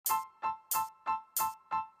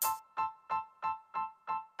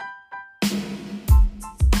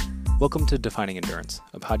Welcome to Defining Endurance,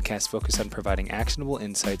 a podcast focused on providing actionable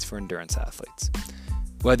insights for endurance athletes.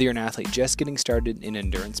 Whether you're an athlete just getting started in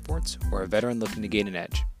endurance sports or a veteran looking to gain an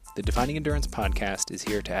edge, the Defining Endurance podcast is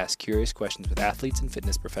here to ask curious questions with athletes and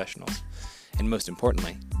fitness professionals, and most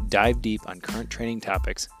importantly, dive deep on current training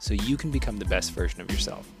topics so you can become the best version of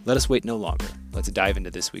yourself. Let us wait no longer. Let's dive into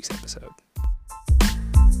this week's episode.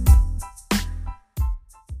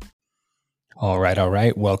 All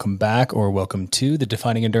right. Welcome back, or welcome to the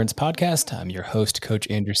Defining Endurance podcast. I'm your host, Coach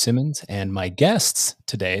Andrew Simmons, and my guests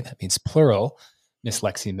today, that means plural, Miss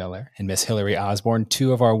Lexi Miller and Miss Hillary Osborne,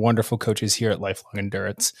 two of our wonderful coaches here at Lifelong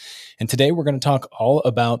Endurance. And today we're going to talk all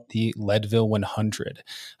about the Leadville 100.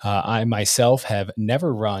 I myself have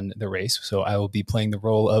never run the race, so I will be playing the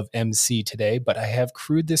role of MC today, but I have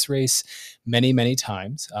crewed this race many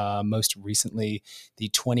times. Most recently, the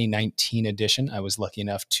 2019 edition. I was lucky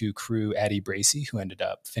enough to crew Addie Bracey, who ended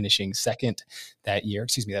up finishing second that year.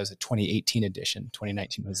 Excuse me, that was a 2018 edition.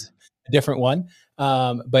 2019 was a different one.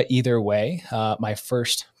 But either way, my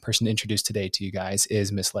first person to introduce today to you guys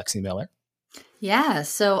is Miss Lexi Miller. Yeah,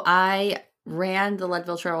 so I ran the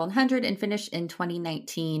Leadville Trail 100 and finished in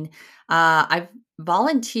 2019. I've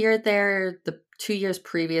volunteered there the 2 years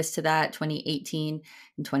previous to that, 2018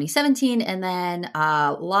 and 2017. And then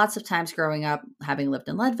lots of times growing up, having lived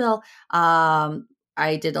in Leadville,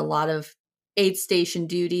 I did a lot of aid station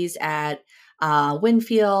duties at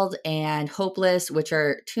Winfield and Hopeless, which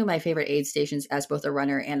are two of my favorite aid stations as both a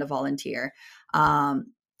runner and a volunteer. And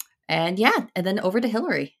then over to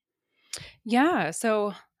Hillary. Yeah.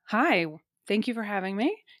 So, hi. Thank you for having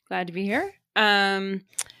me. Glad to be here.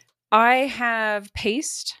 I have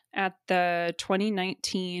paced at the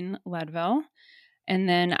 2019 Leadville, and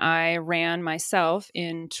then I ran myself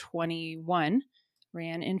in 21,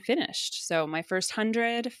 ran and finished. So my first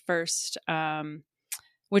 100,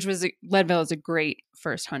 which was Leadville is a great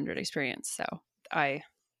first 100 experience. So I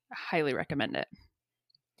highly recommend it.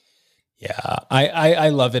 Yeah, I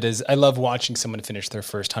love it. I love watching someone finish their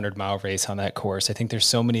first 100-mile race on that course. I think there's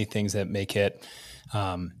so many things that make it,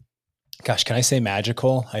 can I say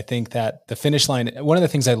magical? I think that the finish line, one of the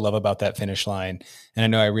things I love about that finish line, and I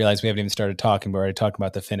know I realize we haven't even started talking, but we're already talking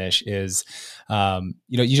about the finish, is,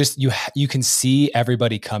 you can see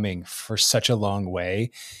everybody coming for such a long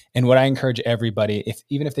way. And what I encourage everybody,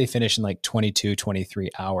 even if they finish in like 22,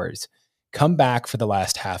 23 hours, come back for the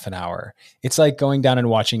last half an hour. It's like going down and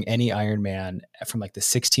watching any Ironman from like the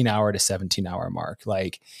 16-hour to 17-hour mark.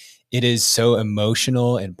 Like, it is so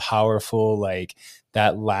emotional and powerful. Like,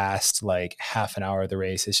 that last like half an hour of the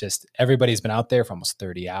race, it's just, everybody's been out there for almost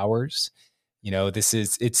 30 hours.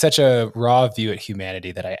 It's such a raw view at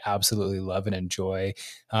humanity that I absolutely love and enjoy.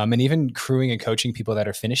 And even crewing and coaching people that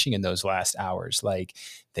are finishing in those last hours, like,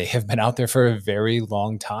 they have been out there for a very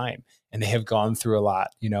long time and they have gone through a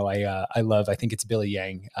lot. I think it's Billy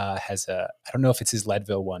Yang has I don't know if it's his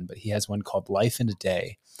Leadville one, but he has one called Life in a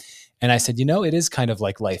Day. And I said, it is kind of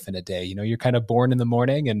like life in a day. You're kind of born in the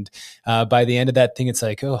morning, and by the end of that thing, it's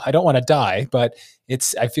like, oh, I don't want to die, but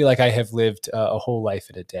I feel like I have lived a whole life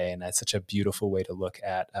in a day. And that's such a beautiful way to look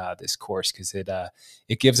at this course, because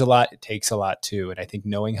it gives a lot, it takes a lot too. And I think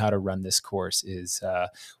knowing how to run this course is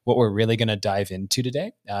what we're really going to dive into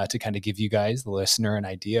today to kind of give you guys, the listener, an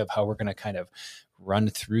idea of how we're going to kind of run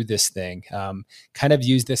through this thing, kind of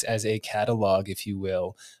use this as a catalog, if you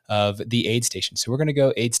will, of the aid station. So we're going to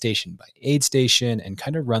go aid station by aid station and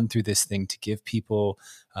kind of run through this thing to give people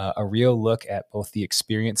a real look at both the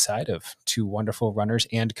experience side of two wonderful runners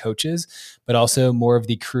and coaches, but also more of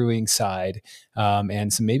the crewing side,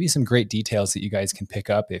 and maybe some great details that you guys can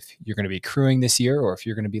pick up if you're going to be crewing this year, or if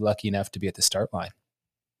you're going to be lucky enough to be at the start line.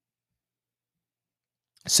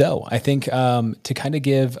 So I think to kind of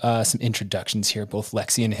give some introductions here, both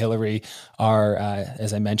Lexi and Hillary are,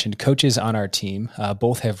 as I mentioned, coaches on our team.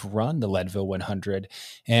 Both have run the Leadville 100,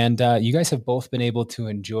 and you guys have both been able to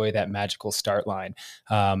enjoy that magical start line.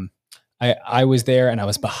 I was there and I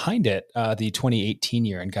was behind it the 2018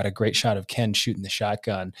 year and got a great shot of Ken shooting the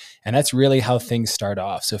shotgun. And that's really how things start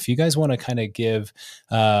off. So if you guys want to kind of give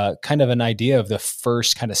kind of an idea of the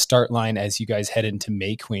first kind of start line as you guys head into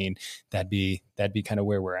May Queen, that'd be kind of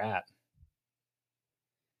where we're at.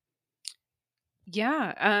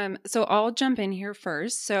 Yeah. So I'll jump in here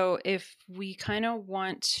first. So if we kind of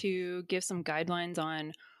want to give some guidelines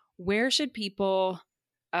on where should people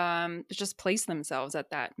just place themselves at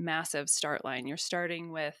that massive start line. You're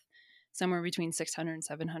starting with somewhere between 600 and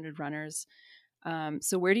 700 runners.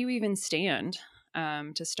 So where do you even stand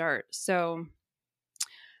to start? So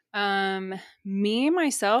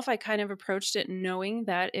myself, I kind of approached it knowing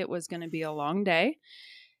that it was going to be a long day.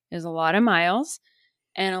 There's a lot of miles.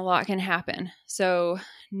 and a lot can happen. So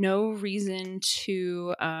no reason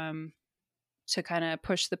to kind of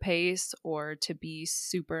push the pace or to be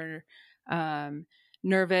super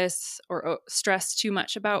nervous or stressed too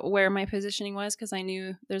much about where my positioning was, because I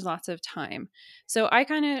knew there's lots of time. So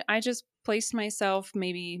I just placed myself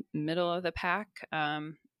maybe middle of the pack.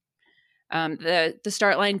 The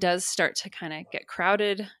start line does start to kind of get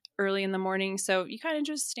crowded early in the morning, so you kind of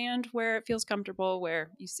just stand where it feels comfortable,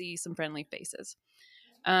 where you see some friendly faces.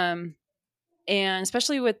 And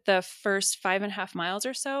especially with the first 5.5 miles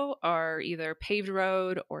or so are either paved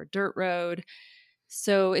road or dirt road.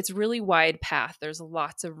 So it's really wide path. There's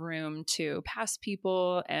lots of room to pass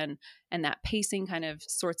people, and that pacing kind of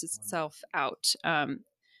sorts itself out.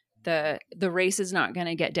 The race is not going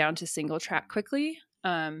to get down to single track quickly.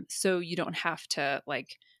 So you don't have to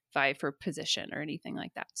like vie for position or anything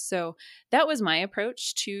like that. So that was my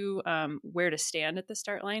approach to where to stand at the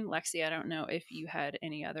start line. Lexi, I don't know if you had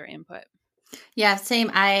any other input. Yeah,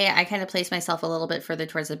 same. I kind of placed myself a little bit further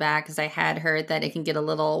towards the back because I had heard that it can get a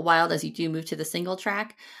little wild as you do move to the single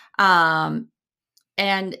track. And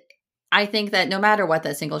I think that no matter what,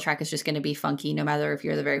 that single track is just going to be funky, no matter if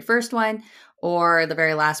you're the very first one or the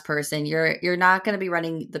very last person. You're not going to be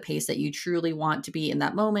running the pace that you truly want to be in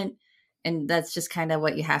that moment, and that's just kind of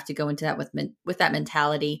what you have to go into that with that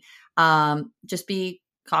mentality. Just be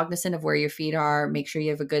cognizant of where your feet are. Make sure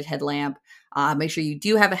you have a good headlamp. Make sure you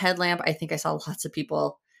do have a headlamp. I think I saw lots of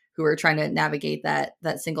people who are trying to navigate that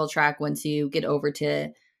single track once you get over to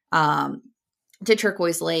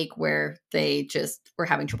Turquoise Lake, where they just were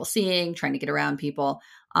having trouble seeing, trying to get around people.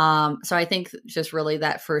 So I think just really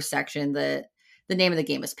that first section, the name of the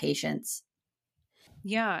game is patience.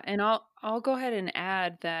 Yeah, and I'll go ahead and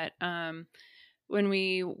add that when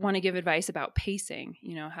we want to give advice about pacing,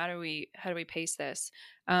 how do we pace this?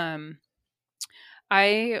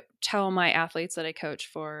 I tell my athletes that I coach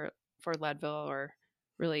for Leadville, or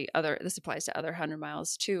really this applies to other 100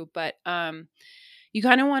 miles too, but you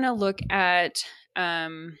kind of want to look at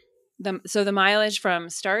the mileage from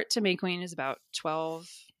start to May Queen is about 12,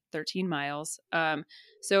 13 miles.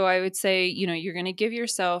 So I would say, you're going to give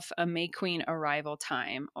yourself a May Queen arrival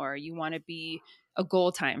time, or you want to be a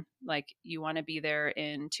goal time. Like you want to be there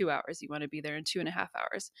in 2 hours. You want to be there in 2.5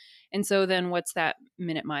 hours. And so then what's that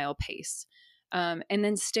minute mile pace? And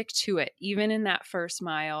then stick to it, even in that first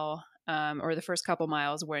mile, or the first couple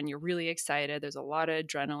miles when you're really excited. There's a lot of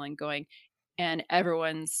adrenaline going, and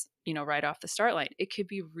everyone's, right off the start line. It could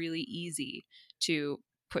be really easy to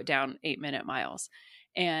put down 8-minute miles.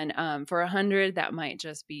 And for 100, that might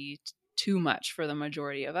just be too much for the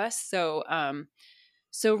majority of us. So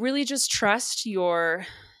really just trust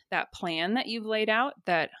that plan that you've laid out,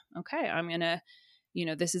 that, okay, I'm going to,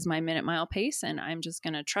 this is my minute mile pace, and I'm just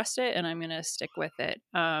going to trust it, and I'm going to stick with it.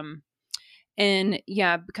 And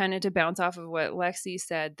yeah, kind of to bounce off of what Lexi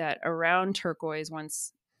said, that around Turquoise,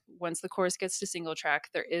 once the course gets to single track,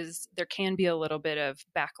 there can be a little bit of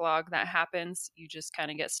backlog that happens. You just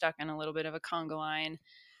kind of get stuck in a little bit of a conga line.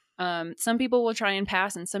 Some people will try and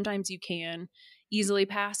pass, and sometimes you can easily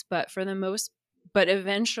pass, but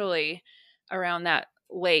eventually around that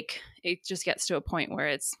lake, it just gets to a point where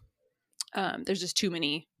it's there's just too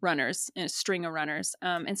many runners and a string of runners.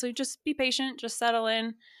 And so just be patient, just settle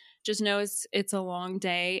in, just know it's a long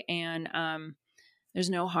day, and there's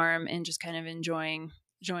no harm in just kind of enjoying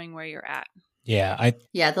where you're at. Yeah,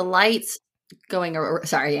 the lights going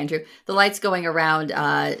sorry, Andrew. The lights going around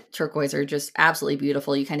Turquoise are just absolutely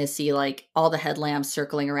beautiful. You kind of see like all the headlamps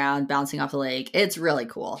circling around, bouncing off the lake. It's really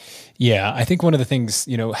cool. Yeah, I think one of the things,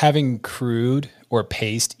 having crewed or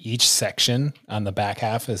paced each section on the back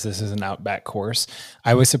half, as this is an outback course,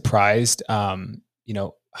 I was surprised, how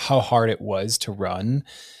hard it was to run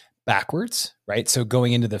backwards, right? So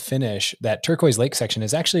going into the finish, that Turquoise Lake section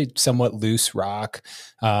is actually somewhat loose rock,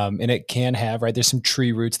 and it can have, right, there's some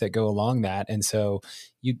tree roots that go along that. And so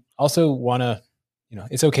you also want to,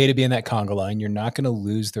 it's okay to be in that conga line. You're not going to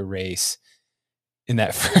lose the race in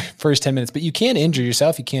that first 10 minutes, but you can injure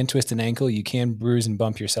yourself. You can twist an ankle. You can bruise and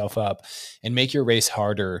bump yourself up and make your race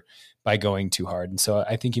harder by going too hard. And so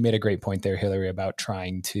I think you made a great point there, Hillary, about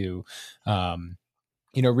trying to,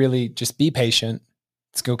 really just be patient.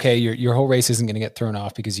 It's okay. Your whole race isn't going to get thrown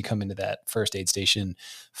off because you come into that first aid station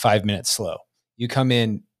 5 minutes slow. You come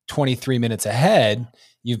in 23 minutes ahead,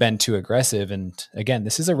 you've been too aggressive. And again,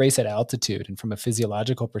 this is a race at altitude. And from a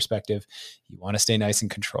physiological perspective, you want to stay nice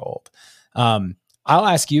and controlled. I'll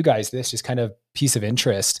ask you guys this, just kind of piece of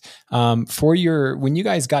interest. When you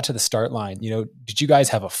guys got to the start line, did you guys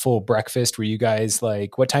have a full breakfast? Were you guys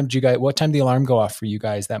like, what time did the alarm go off for you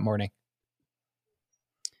guys that morning?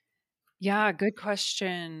 Yeah, good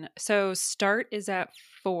question. So start is at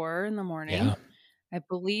 4 in the morning. Yeah. I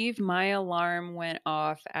believe my alarm went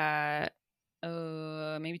off at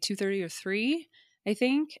maybe 2:30 or 3, I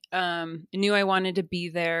think. I knew I wanted to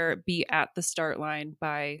be at the start line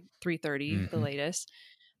by 3:30, the Hmm. latest.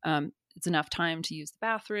 It's enough time to use the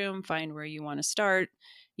bathroom, find where you want to start,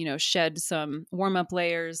 shed some warm-up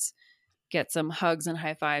layers, get some hugs and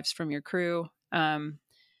high fives from your crew.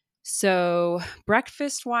 So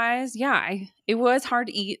breakfast wise, yeah, it was hard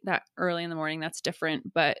to eat that early in the morning. That's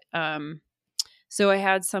different, but so I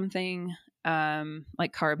had something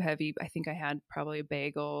like carb heavy. I think I had probably a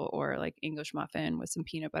bagel or like English muffin with some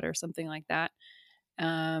peanut butter, something like that.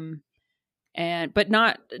 Um, and but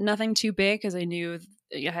nothing too big because I knew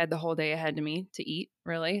I had the whole day ahead of me to eat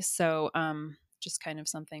really. So just kind of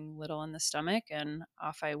something little in the stomach, and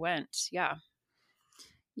off I went. Yeah.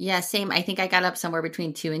 Yeah, same. I think I got up somewhere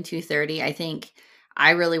between 2 and 2:30. I think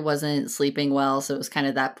I really wasn't sleeping well, so it was kind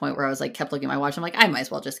of that point where I was like kept looking at my watch. I'm like, I might as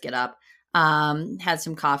well just get up. Had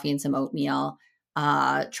some coffee and some oatmeal.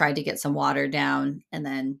 Tried to get some water down and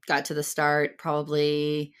then got to the start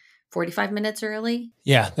probably 45 minutes early.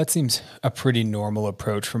 Yeah, that seems a pretty normal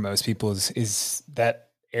approach for most people is that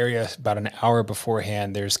area about an hour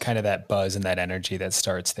beforehand. There's kind of that buzz and that energy that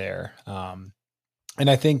starts there. And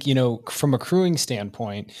I think, from a crewing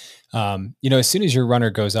standpoint, as soon as your runner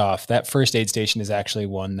goes off, that first aid station is actually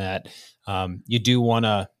one that you do want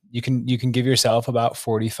to, you can give yourself about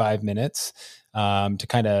 45 minutes to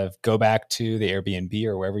kind of go back to the Airbnb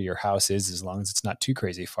or wherever your house is, as long as it's not too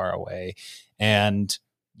crazy far away. And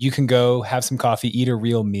you can go have some coffee, eat a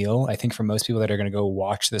real meal. I think for most people that are going to go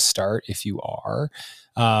watch the start, if you are,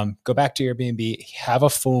 go back to your Airbnb, have a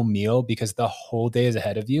full meal because the whole day is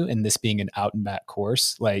ahead of you. And this being an out and back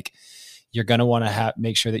course, like you're going to want to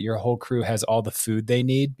make sure that your whole crew has all the food they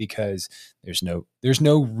need because there's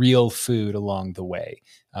no real food along the way.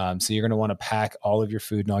 So you're going to want to pack all of your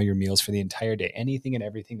food and all your meals for the entire day. Anything and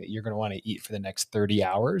everything that you're going to want to eat for the next 30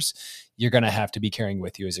 hours, you're going to have to be carrying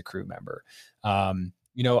with you as a crew member.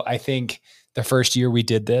 I think the first year we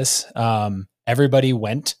did this, everybody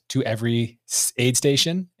went to every aid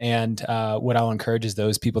station. And what I'll encourage is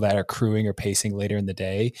those people that are crewing or pacing later in the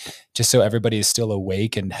day, just so everybody is still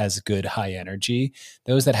awake and has good high energy.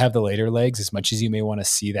 Those that have the later legs, as much as you may want to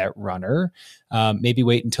see that runner, maybe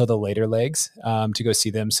wait until the later legs to go see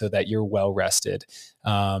them so that you're well rested.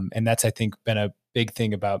 And that's, I think, been a big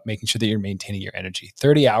thing about making sure that you're maintaining your energy.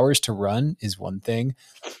 30 hours to run is one thing,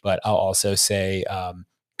 but I'll also say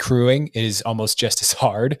crewing is almost just as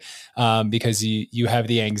hard because you have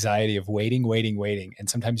the anxiety of waiting. And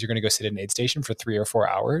sometimes you're going to go sit at an aid station for 3 or 4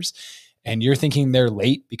 hours and you're thinking they're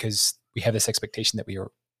late because we have this expectation that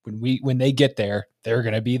when they get there, they're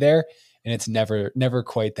going to be there. And it's never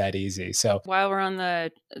quite that easy. So while we're on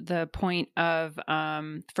the point of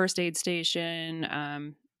first aid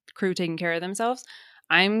station, crew taking care of themselves,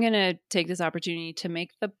 I'm going to take this opportunity to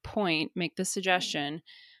make the suggestion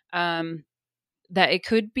that it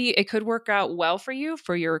could work out well for you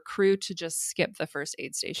for your crew to just skip the first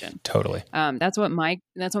aid station. totally. That's what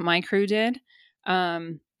my crew did.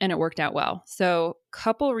 And it worked out well. So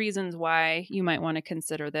couple reasons why you might want to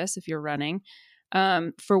consider this if you're running.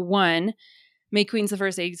 For one, May Queen's the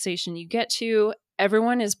first aid station you get to.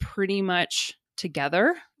 Everyone is pretty much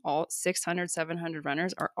together. All 600, 700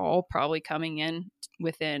 runners are all probably coming in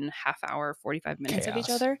within half hour, 45 minutes of each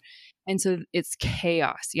other. And so it's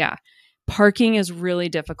chaos. Yeah. Parking is really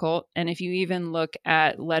difficult. And if you even look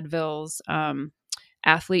at Leadville's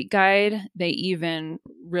athlete guide, they even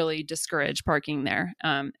really discourage parking there.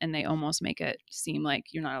 And they almost make it seem like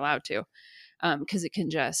you're not allowed to. Because it can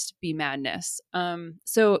just be madness.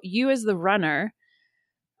 So you as the runner,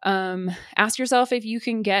 ask yourself if you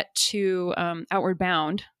can get to Outward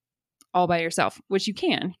Bound all by yourself, which you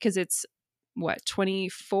can because it's what,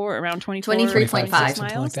 23.5 miles.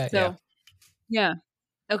 Like that, so yeah.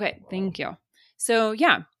 Okay. Thank you. So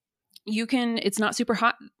yeah, you can, it's not super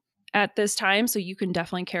hot at this time. So you can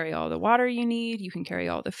definitely carry all the water you need. You can carry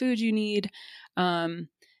all the food you need.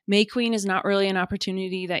 May Queen is not really an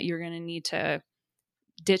opportunity that you're going to need to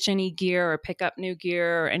ditch any gear or pick up new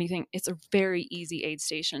gear or anything. It's a very easy aid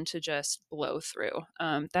station to just blow through.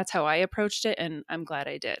 That's how I approached it, and I'm glad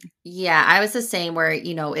I did. Yeah, I was the same where,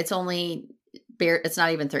 it's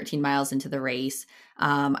not even 13 miles into the race.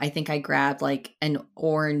 I think I grabbed like an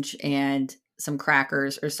orange and some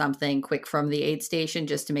crackers or something quick from the aid station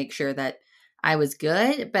just to make sure that I was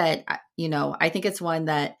good. But, I think it's one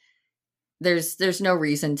that there's no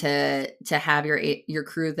reason to have your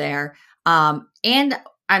crew there. And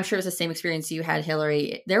I'm sure it's the same experience you had,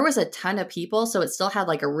 Hillary. There was a ton of people, so it still had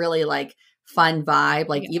like a really like fun vibe.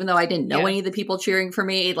 Like, Yeah. even though I didn't know Yeah. any of the people cheering for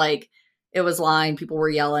me, like it was lined, people were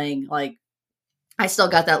yelling, like I still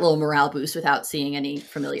got that little morale boost without seeing any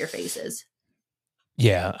familiar faces.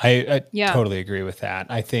 Yeah, I Yeah. totally agree with that.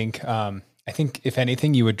 I think if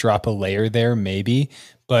anything, you would drop a layer there, maybe,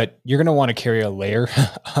 but you're going to want to carry a layer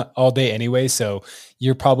all day anyway. So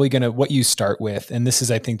you're probably going to, what you start with, and this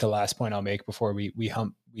is, I think, the last point I'll make before we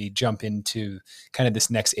jump into kind of this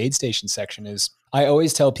next aid station section is I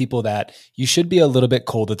always tell people that you should be a little bit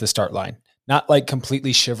cold at the start line. Not like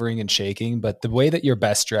completely shivering and shaking, but the way that you're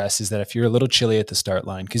best dressed is that if you're a little chilly at the start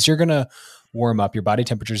line, because you're going to warm up, your body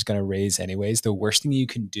temperature is going to raise anyways. The worst thing you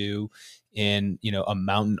can do in, a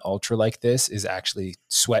mountain ultra like this is actually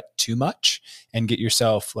sweat too much and get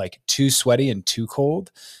yourself like too sweaty and too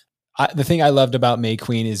cold. The thing I loved about May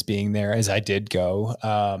Queen is being there, as I did go,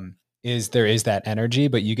 is there is that energy,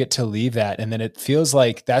 but you get to leave that. And then it feels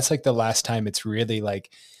like that's like the last time it's really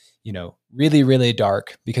like, really, really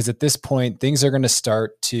dark, because at this point things are going to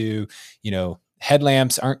start to,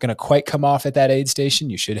 headlamps aren't going to quite come off at that aid station.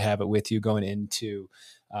 You should have it with you going into,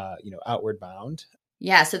 outward bound.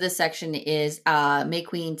 Yeah, so this section is May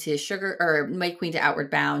Queen to Sugar, or May Queen to Outward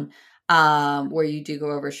Bound, where you do go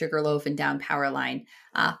over Sugarloaf and down Power Line.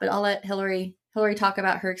 But I'll let Hillary talk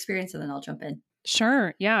about her experience, and then I'll jump in.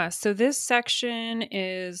 Sure. Yeah. So this section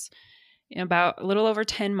is about a little over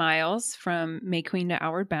 10 miles from May Queen to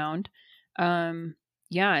Outward Bound.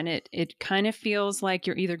 Yeah, and it kind of feels like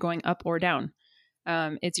you're either going up or down.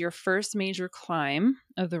 It's your first major climb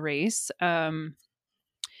of the race.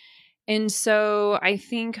 And so I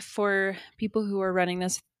think for people who are running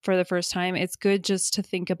this for the first time, it's good just to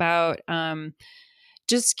think about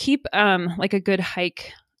just keep like a good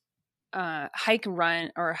hike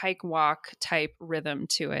run or hike walk type rhythm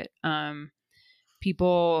to it.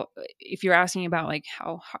 People, if you're asking about like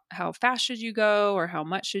how fast should you go or how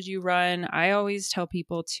much should you run, I always tell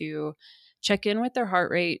people to check in with their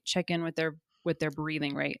heart rate, check in with their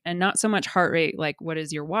breathing rate, and not so much heart rate like what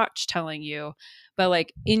is your watch telling you, but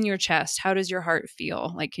like in your chest, how does your heart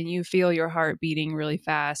feel? Like, can you feel your heart beating really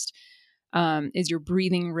fast? Is your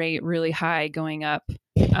breathing rate really high going up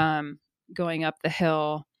the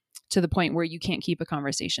hill to the point where you can't keep a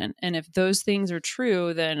conversation? And if those things are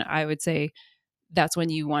true, then I would say that's when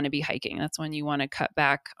you want to be hiking. That's when you want to cut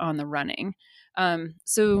back on the running.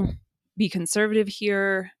 So be conservative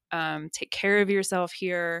here. Take care of yourself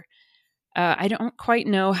here. I don't quite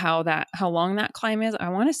know how long that climb is. I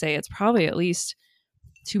want to say it's probably at least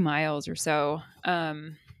 2 miles or so,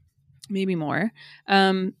 maybe more.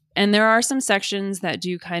 And there are some sections that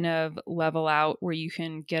do kind of level out where you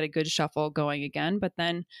can get a good shuffle going again. But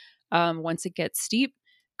then once it gets steep,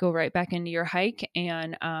 go right back into your hike.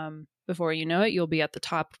 And before you know it, you'll be at the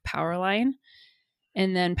top of Power Line.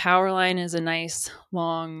 And then Power Line is a nice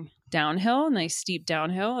long downhill, nice steep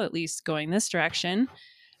downhill, at least going this direction.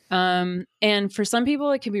 And for some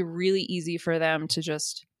people, it can be really easy for them to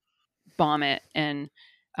just bomb it and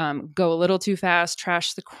go a little too fast,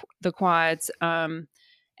 trash the quads.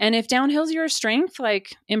 And if downhill's your strength,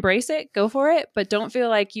 like embrace it, go for it, but don't feel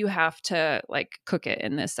like you have to like cook it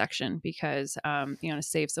in this section because you want to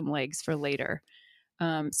save some legs for later.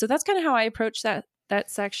 So that's kind of how I approach that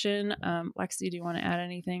section. Lexi, do you want to add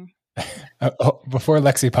anything? Before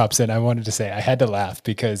Lexi pops in, I wanted to say I had to laugh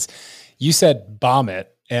because you said bomb it.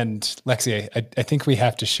 And Lexi, I think we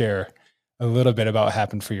have to share a little bit about what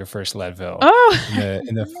happened for your first Leadville. Oh,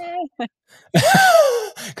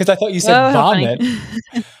 because I thought you said bomb funny.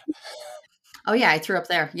 it. Oh yeah, I threw up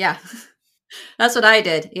there. Yeah. That's what I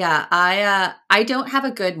did. Yeah. I don't have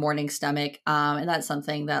a good morning stomach. And that's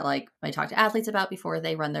something that like I talk to athletes about before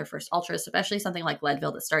they run their first ultra, especially something like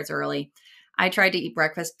Leadville that starts early. I tried to eat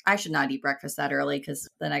breakfast. I should not eat breakfast that early because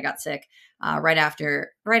then I got sick right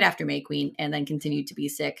after May Queen, and then continued to be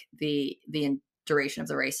sick the duration of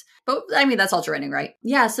the race. But I mean, that's ultra running, right?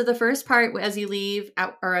 Yeah. So the first part as you leave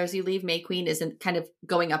May Queen isn't kind of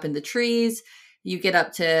going up in the trees. You get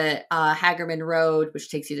up to Hagerman Road, which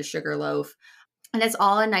takes you to Sugarloaf, and it's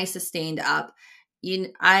all a nice sustained up.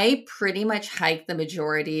 I pretty much hiked the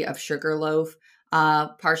majority of Sugarloaf,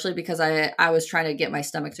 partially because I was trying to get my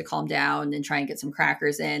stomach to calm down and try and get some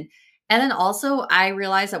crackers in. And then also I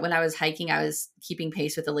realized that when I was hiking, I was keeping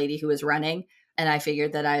pace with the lady who was running. And I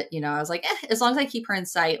figured that I was like, as long as I keep her in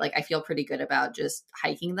sight, like I feel pretty good about just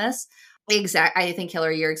hiking this. I think,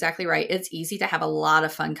 Hillary, you're exactly right. It's easy to have a lot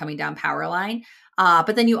of fun coming down Power Line.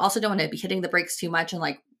 But then you also don't want to be hitting the brakes too much and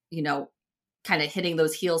like, kind of hitting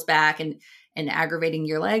those heels back and aggravating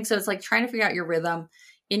your legs. So it's like trying to figure out your rhythm.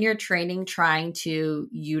 in your training trying to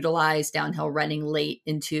utilize downhill running late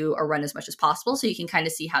into a run as much as possible so you can kind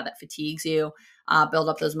of see how that fatigues you, build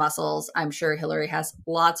up those muscles. I'm sure Hillary has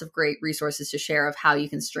lots of great resources to share of how you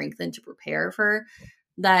can strengthen to prepare for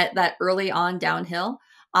that early on downhill.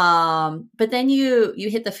 But then you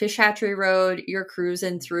hit the fish hatchery road, you're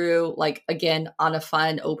cruising through, like, again, on a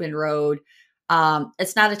fun open road.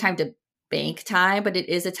 It's not a time to bank time, but it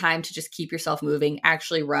is a time to just keep yourself moving,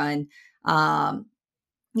 actually run.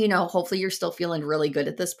 Hopefully you're still feeling really good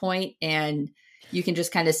at this point, and you can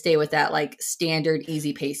just kind of stay with that like standard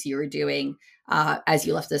easy pace you were doing as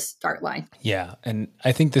you left this start line. Yeah. And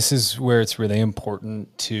I think this is where it's really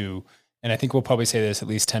important to, and I think we'll probably say this at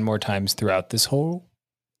least 10 more times throughout this whole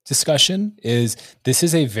discussion, is this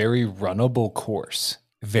is a very runnable course.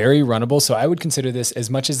 Very runnable. So I would consider this,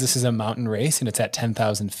 as much as this is a mountain race and it's at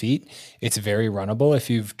 10,000 feet, it's very runnable.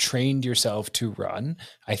 If you've trained yourself to run,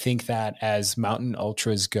 I think that as mountain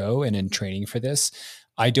ultras go and in training for this,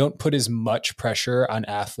 I don't put as much pressure on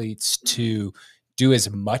athletes to do as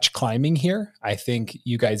much climbing here. I think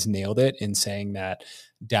you guys nailed it in saying that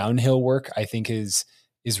downhill work, I think is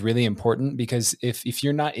really important, because if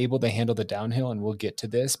you're not able to handle the downhill, and we'll get to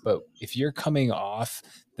this, but if you're coming off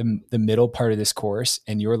the middle part of this course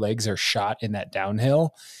and your legs are shot in that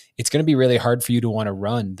downhill, it's going to be really hard for you to want to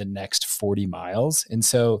run the next 40 miles. And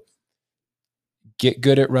so get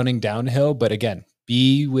good at running downhill, but again,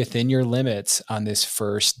 be within your limits on this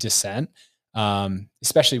first descent.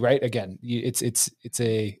 Especially, right, again, it's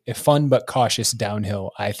a fun but cautious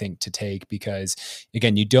downhill, I think, to take, because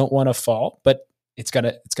again, you don't want to fall, but it's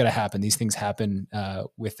gonna happen. These things happen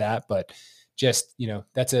with that, but just,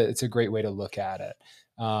 it's a great way to look at it.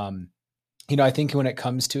 I think when it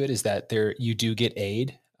comes to it is that you do get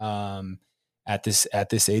aid at this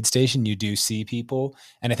aid station. You do see people,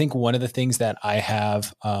 and I think one of the things that I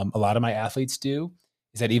have a lot of my athletes do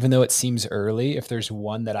is that even though it seems early, if there's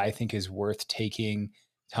one that I think is worth taking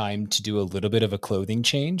time to do a little bit of a clothing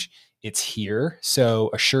change, it's here. So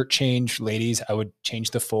a shirt change, ladies, I would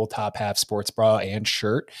change the full top half sports bra and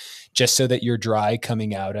shirt, just so that you're dry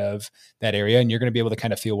coming out of that area, and you're going to be able to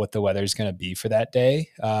kind of feel what the weather is going to be for that day.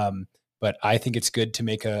 But I think it's good to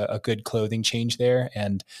make a good clothing change there.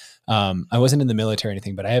 And I wasn't in the military or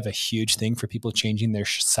anything, but I have a huge thing for people changing their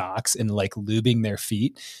socks and like lubing their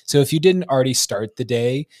feet. So if you didn't already start the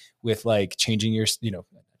day with like changing your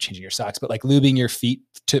socks, but like lubing your feet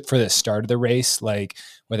for the start of the race, like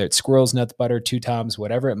whether it's squirrels, nuts, butter, two toms,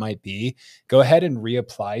 whatever it might be, go ahead and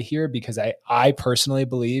reapply here, because I personally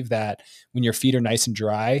believe that when your feet are nice and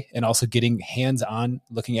dry, and also getting hands on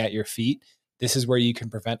looking at your feet, this is where you can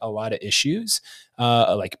prevent a lot of issues,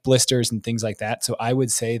 like blisters and things like that. So I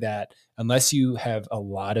would say that unless you have a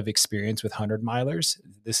lot of experience with 100 milers,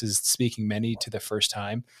 this is speaking many to the first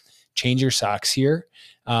time, change your socks here,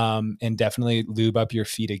 and definitely lube up your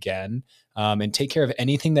feet again, and take care of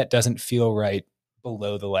anything that doesn't feel right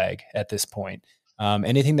below the leg at this point.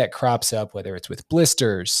 Anything that crops up, whether it's with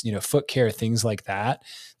blisters, foot care, things like that,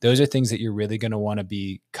 those are things that you're really going to want to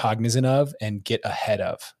be cognizant of and get ahead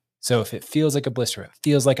of. So if it feels like a blister, it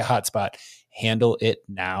feels like a hot spot, handle it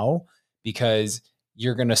now, because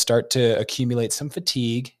you're going to start to accumulate some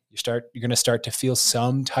fatigue. You're going to start to feel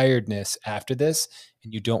some tiredness after this,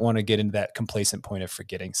 and you don't want to get into that complacent point of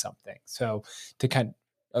forgetting something. So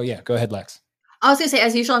oh yeah, go ahead, Lex. I was going to say,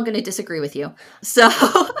 as usual, I'm going to disagree with you. So,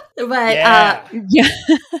 but yeah,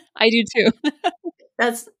 I do too.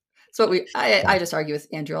 That's what I just argue with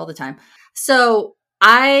Andrew all the time. So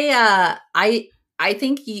I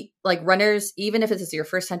think like runners, even if it's your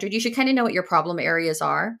first 100, you should kind of know what your problem areas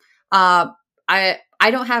are. I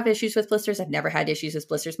don't have issues with blisters. I've never had issues with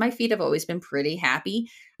blisters. My feet have always been pretty happy,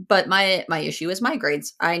 but my issue is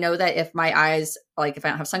migraines. I know that if my eyes, like if I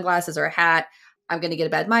don't have sunglasses or a hat, I'm going to get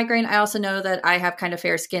a bad migraine. I also know that I have kind of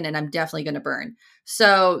fair skin and I'm definitely going to burn.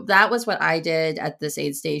 So that was what I did at this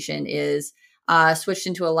aid station, is switched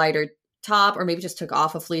into a lighter top, or maybe just took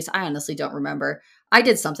off a fleece. I honestly don't remember. I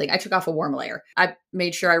did something. I took off a warm layer. I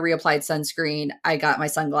made sure I reapplied sunscreen. I got my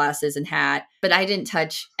sunglasses and hat, but I didn't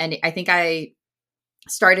touch any. I think I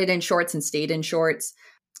started in shorts and stayed in shorts,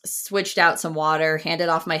 switched out some water, handed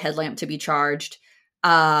off my headlamp to be charged.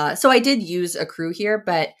 So I did use a crew here,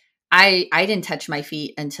 but I didn't touch my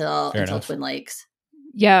feet until Twin Lakes.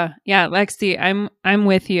 Yeah. Lexi, I'm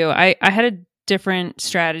with you. I had a different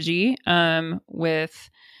strategy with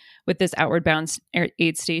this outward bound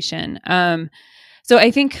aid station. So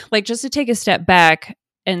I think, like, just to take a step back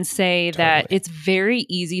and say that it's very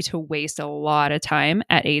easy to waste a lot of time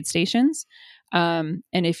at aid stations. And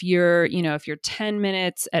if you're 10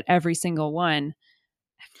 minutes at every single one,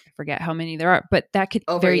 forget how many there are, but that could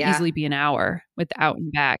Over, very yeah. easily be an hour with the out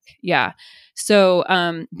and back. Yeah. So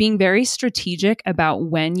being very strategic about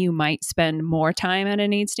when you might spend more time at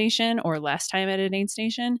an aid station or less time at an aid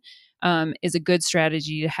station is a good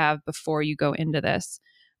strategy to have before you go into this.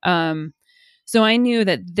 So I knew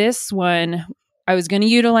that this one, I was going to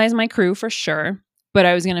utilize my crew for sure, but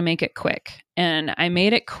I was going to make it quick. And I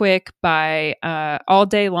made it quick by all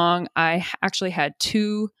day long. I actually had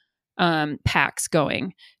two packs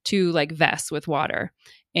going, two like vests with water.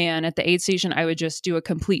 And at the aid station, I would just do a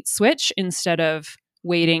complete switch instead of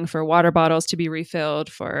waiting for water bottles to be refilled,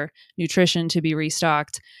 for nutrition to be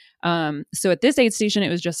restocked. So at this aid station, it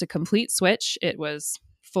was just a complete switch. It was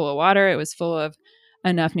full of water. It was full of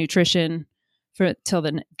enough nutrition for till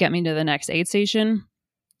the get me to the next aid station,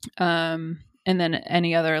 and then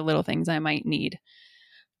any other little things I might need.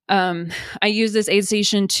 I use this aid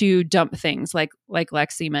station to dump things like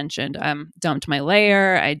Lexi mentioned. Dumped my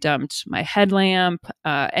layer, I dumped my headlamp,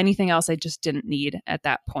 anything else I just didn't need at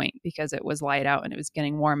that point because it was light out and it was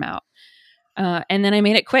getting warm out. And then I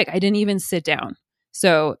made it quick. I didn't even sit down.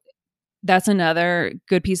 So that's another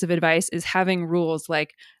good piece of advice, is having rules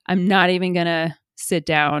like I'm not even going to sit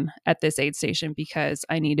down at this aid station because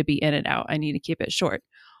I need to be in and out. I need to keep it short.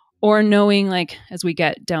 Or knowing, like, as we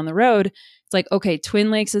get down the road, it's like, okay,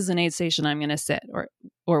 Twin Lakes is an aid station, I'm going to sit,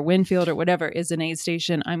 or Winfield or whatever is an aid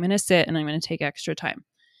station, I'm going to sit and I'm going to take extra time.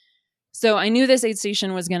 So I knew this aid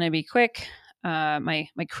station was going to be quick. My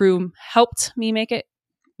crew helped me make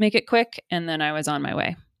it quick, and then I was on my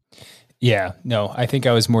way. Yeah, no, I think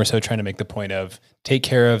I was more so trying to make the point of take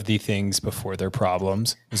care of the things before they're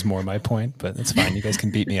problems is more my point, but that's fine. You guys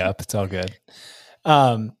can beat me up. It's all good.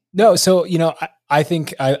 No, so, I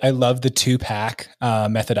think I love the 2-pack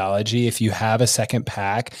methodology. If you have a second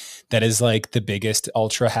pack, that is like the biggest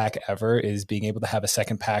ultra hack ever, is being able to have a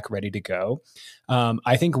second pack ready to go.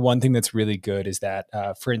 I think one thing that's really good is that,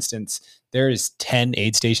 for instance, there is 10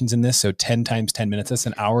 aid stations in this. So 10 times 10 minutes, that's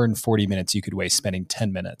an hour and 40 minutes you could waste spending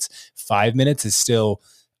 10 minutes. 5 minutes is still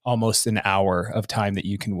almost an hour of time that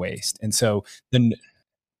you can waste. And so then,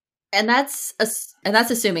 And that's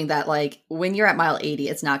assuming that, like, when you're at mile 80,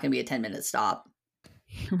 it's not going to be a 10-minute stop.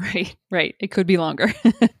 Right. It could be longer.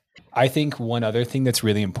 I think one other thing that's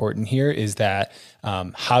really important here is that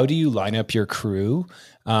how do you line up your crew?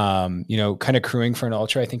 Kind of crewing for an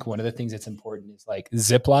ultra. I think one of the things that's important is like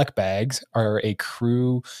Ziploc bags are a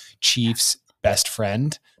crew chief's best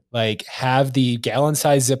friend. Like, have the gallon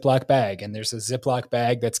size Ziploc bag, and there's a Ziploc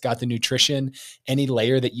bag that's got the nutrition, any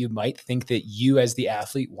layer that you might think that you as the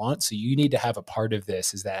athlete want. So you need to have a part of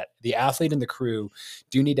this, is that the athlete and the crew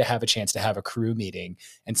do need to have a chance to have a crew meeting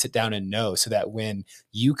and sit down and know, so that when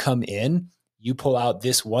you come in, you pull out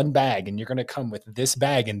this one bag and you're going to come with this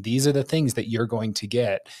bag, and these are the things that you're going to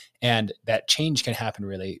get. And that change can happen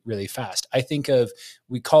really, really fast. I think of,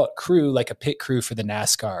 we call it crew, like a pit crew for the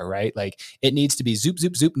NASCAR, right? Like, it needs to be zoop,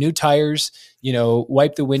 zoop, zoop, new tires,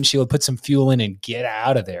 wipe the windshield, put some fuel in and get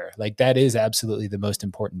out of there. Like, that is absolutely the most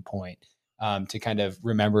important point to kind of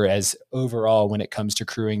remember as overall when it comes to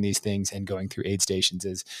crewing these things and going through aid stations,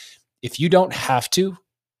 is if you don't have to,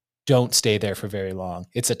 don't stay there for very long.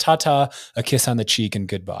 It's a ta-ta, a kiss on the cheek, and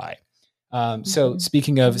goodbye. So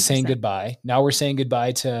speaking of 100%. Saying goodbye, now we're saying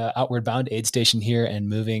goodbye to Outward Bound aid station here and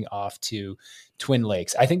moving off to Twin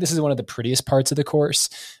Lakes. I think this is one of the prettiest parts of the course,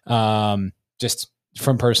 just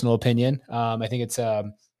from personal opinion. I think it's,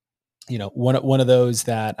 one of those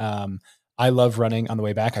that I love running on the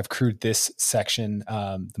way back. I've crewed this section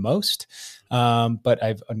the most, but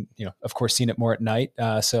I've, of course, seen it more at night.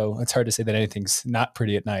 So it's hard to say that anything's not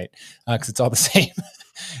pretty at night because it's all the same,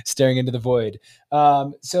 staring into the void.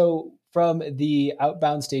 So from the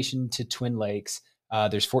outbound station to Twin Lakes,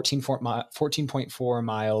 there's 14.4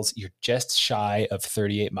 miles. You're just shy of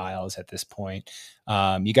 38 miles at this point.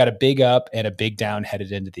 You got a big up and a big down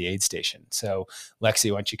headed into the aid station. So Lexi,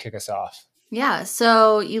 why don't you kick us off? Yeah,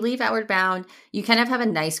 so you leave Outward Bound. You kind of have a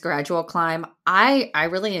nice gradual climb. I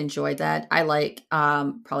really enjoyed that. I like,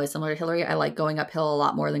 probably similar to Hillary, I like going uphill a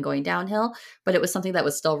lot more than going downhill, but it was something that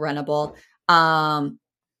was still runnable.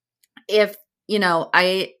 If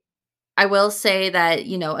I will say that,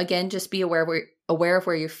 again, just be aware of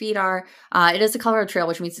where your feet are. It is a Colorado trail,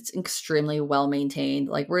 which means it's extremely well maintained.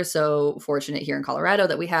 Like, we're so fortunate here in Colorado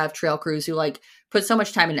that we have trail crews who put so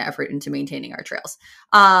much time and effort into maintaining our trails.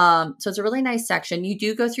 So it's a really nice section. You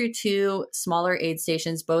do go through 2 smaller aid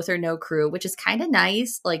stations. Both are no crew, which is kind of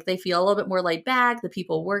nice. Like, they feel a little bit more laid back. The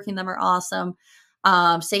people working them are awesome.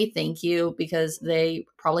 Say thank you, because they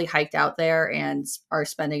probably hiked out there and are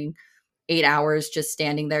spending 8 hours just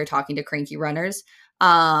standing there talking to cranky runners.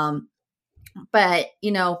 But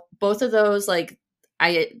both of those, like,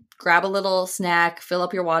 I grab a little snack, fill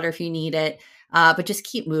up your water if you need it, but just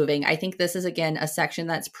keep moving. I think this is, again, a section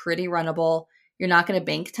that's pretty runnable. You're not going to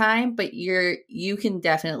bank time, but you can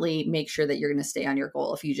definitely make sure that you're going to stay on your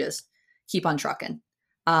goal if you just keep on trucking.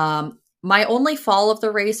 My only fall of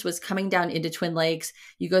the race was coming down into Twin Lakes.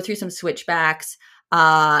 You go through some switchbacks,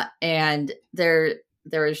 and there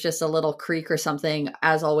was just a little creek or something.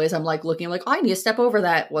 As always, I'm like looking, like, oh, I need to step over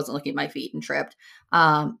that. Wasn't looking at my feet and tripped.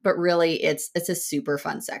 But really, it's a super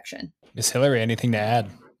fun section. Miss Hillary, anything to add?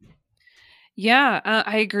 Yeah,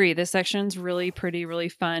 I agree. This section's really pretty, really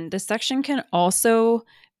fun. This section can also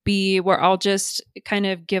be where I'll just kind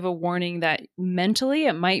of give a warning that mentally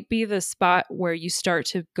it might be the spot where you start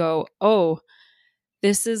to go, oh,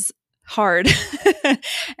 this is hard.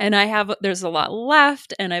 And there's a lot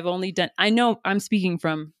left. And I know I'm speaking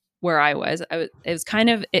from where I was. It was kind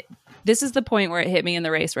of, this is the point where it hit me in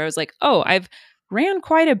the race where I was like, oh, I've ran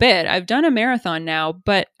quite a bit. I've done a marathon now,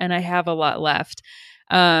 and I have a lot left.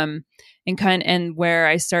 And where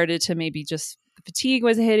I started to maybe just fatigue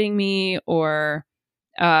was hitting me, or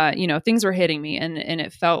things were hitting me, and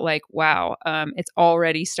it felt like, wow, it's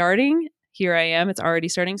already starting. Here I am, it's already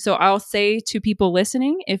starting. So I'll say to people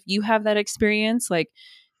listening, if you have that experience, like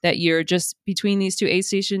that you're just between these two aid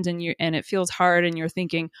stations and it feels hard, and you're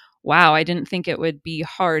thinking, wow, I didn't think it would be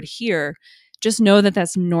hard here. Just know that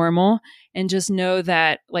that's normal, and just know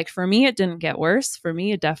that, like, for me, it didn't get worse. For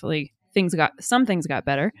me, it definitely some things got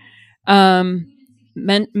better.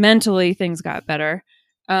 Mentally, things got better.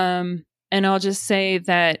 And I'll just say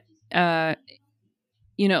that,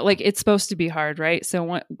 like, it's supposed to be hard, right?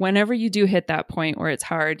 So whenever you do hit that point where it's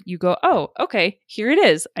hard, you go, oh, okay, here it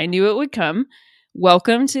is. I knew it would come.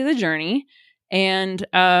 Welcome to the journey. And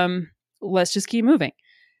let's just keep moving.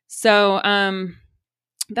 So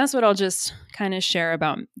that's what I'll just kind of share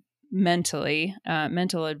about mental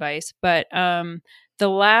advice. But the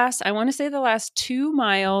last 2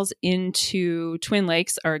 miles into Twin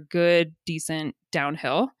Lakes are good, decent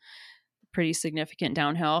downhill, pretty significant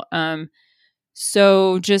downhill.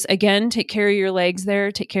 So just, again, take care of your legs there,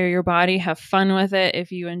 take care of your body, have fun with it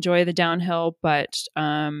if you enjoy the downhill, but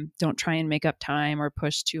don't try and make up time or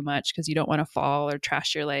push too much because you don't want to fall or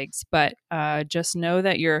trash your legs. But just know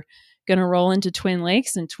that you're going to roll into Twin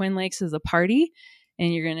Lakes, and Twin Lakes is a party,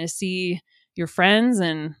 and you're going to see your friends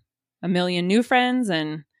and a million new friends.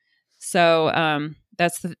 And so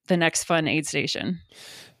that's the next fun aid station.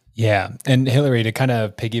 Yeah. And Hillary, to kind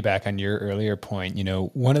of piggyback on your earlier point,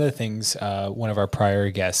 one of the things one of our prior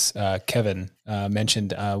guests, Kevin,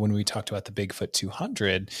 mentioned when we talked about the Bigfoot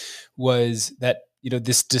 200 was that,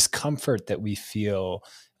 this discomfort that we feel,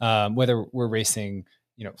 whether we're racing,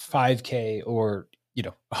 5K or,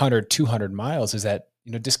 100, 200 miles, is that,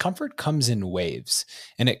 discomfort comes in waves,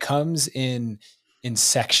 and it comes in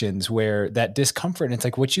sections where that discomfort, and it's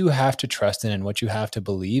like what you have to trust in and what you have to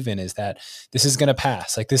believe in is that this is going to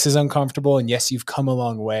pass. Like, this is uncomfortable, and yes, you've come a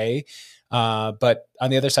long way. But on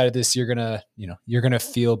the other side of this, you're going to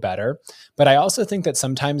feel better. But I also think that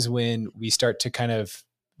sometimes when we start to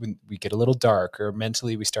when we get a little dark, or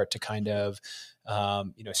mentally we start to kind of,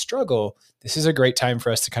 struggle, this is a great time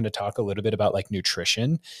for us to kind of talk a little bit about like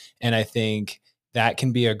nutrition. And I think that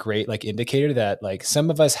can be a great like indicator that like some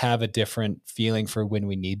of us have a different feeling for when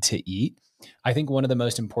we need to eat. I think one of the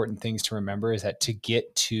most important things to remember is that to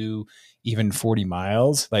get to even 40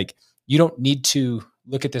 miles, like, you don't need to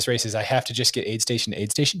look at this race as I have to just get aid station to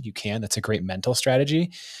aid station. You can, that's a great mental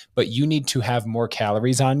strategy, but you need to have more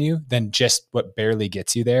calories on you than just what barely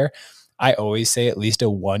gets you there. I always say at least a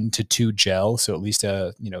 1 to 2 gel. So at least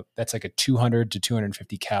that's like a 200 to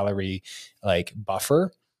 250 calorie like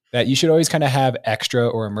buffer that you should always kind of have extra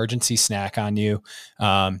or emergency snack on you.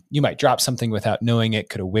 You might drop something without knowing it,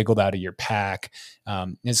 could have wiggled out of your pack.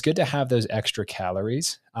 It's good to have those extra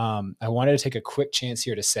calories. I wanted to take a quick chance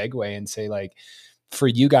here to segue and say, like, for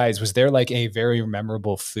you guys, was there like a very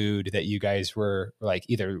memorable food that you guys were like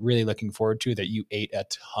either really looking forward to that you ate a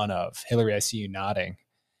ton of? Hillary, I see you nodding.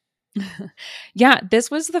 Yeah, this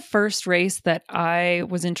was the first race that I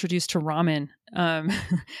was introduced to ramen.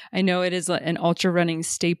 I know it is an ultra running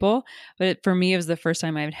staple, but for me, it was the first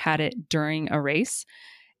time I've had it during a race,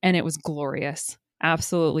 and it was glorious.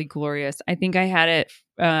 Absolutely glorious. I think I had it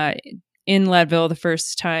in Leadville the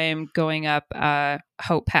first time going up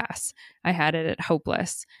Hope Pass. I had it at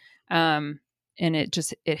Hopeless. And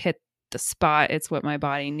it hit the spot. It's what my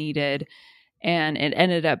body needed. And it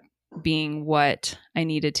ended up being what I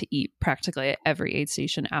needed to eat practically at every aid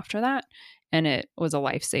station after that. And it was a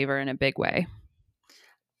lifesaver in a big way.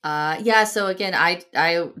 Yeah. So again,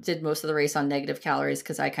 I did most of the race on negative calories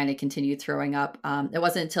because I kind of continued throwing up. It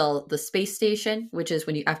wasn't until the space station, which is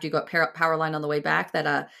when you after you go up power line on the way back,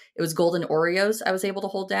 that it was golden Oreos I was able to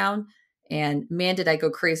hold down, and man, did I go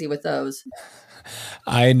crazy with those.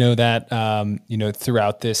 I know that,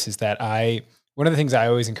 throughout this is that one of the things I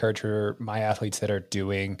always encourage for my athletes that are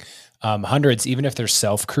doing hundreds, even if they're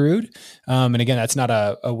self-crewed. And again, that's not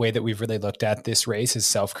a way that we've really looked at this race is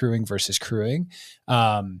self-crewing versus crewing,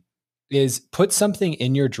 is put something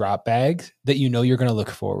in your drop bag that you know you're going to look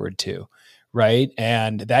forward to. Right.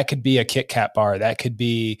 And that could be a Kit Kat bar. That could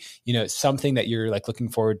be, something that you're like looking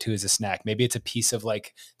forward to as a snack. Maybe it's a piece of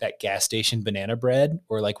like that gas station banana bread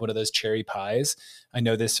or like one of those cherry pies. I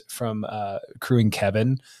know this from crewing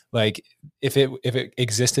Kevin. Like if it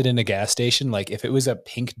existed in a gas station, like if it was a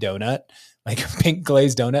pink donut, like a pink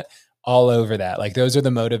glazed donut, all over that. Like those are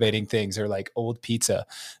the motivating things, or like old pizza.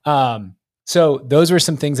 So those were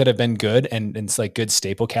some things that have been good, and it's like good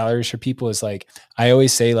staple calories for people is like, I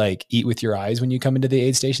always say like eat with your eyes when you come into the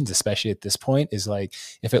aid stations, especially at this point, is like,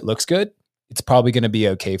 if it looks good, it's probably going to be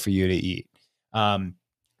okay for you to eat. And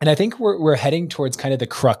I think we're heading towards kind of the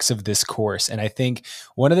crux of this course. And I think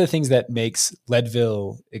one of the things that makes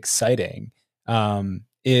Leadville exciting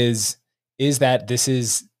is that this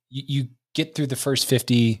is you get through the first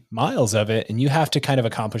 50 miles of it, and you have to kind of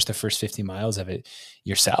accomplish the first 50 miles of it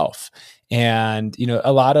yourself. And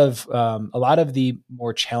a lot of the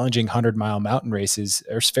more challenging 100-mile mountain races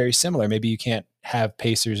are very similar. Maybe you can't have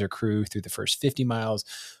pacers or crew through the first 50 miles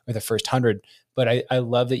or the first 100. But I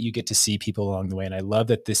love that you get to see people along the way. And I love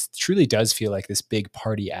that this truly does feel like this big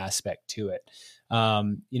party aspect to it.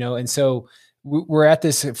 And so we're at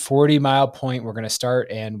this 40-mile point. We're going to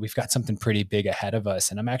start, and we've got something pretty big ahead of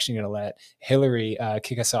us. And I'm actually going to let Hillary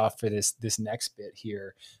kick us off for this next bit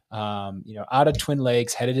here. Out of Twin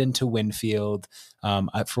Lakes, headed into Winfield.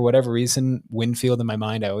 For whatever reason, Winfield in my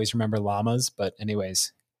mind, I always remember llamas. But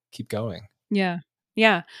anyways, keep going. Yeah.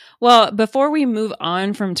 Yeah. Well, before we move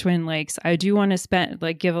on from Twin Lakes, I do want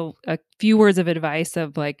to give a few words of advice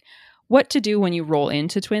of like what to do when you roll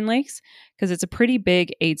into Twin Lakes, because it's a pretty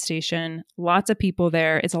big aid station, lots of people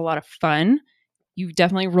there. It's a lot of fun. You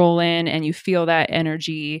definitely roll in and you feel that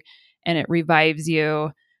energy, and it revives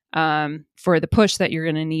you for the push that you're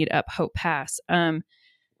going to need up Hope Pass.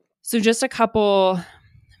 So just a couple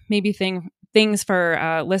maybe things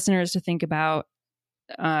for listeners to think about.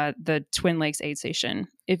 The Twin Lakes aid station.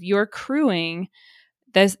 If you're crewing,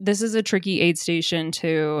 this is a tricky aid station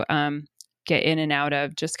to get in and out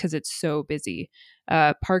of, just because it's so busy.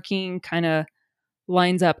 Parking kind of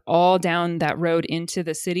lines up all down that road into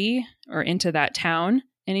the city, or into that town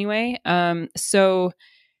anyway. So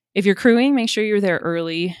if you're crewing, make sure you're there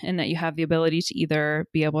early, and that you have the ability to either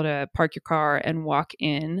be able to park your car and walk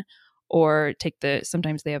in, or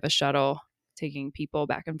sometimes they have a shuttle taking people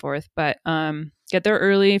back and forth, but get there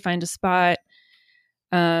early, find a spot,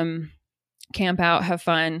 camp out, have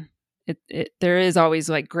fun. There is always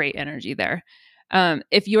like great energy there.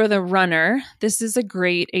 If you're the runner, this is a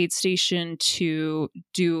great aid station to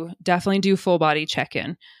definitely do full body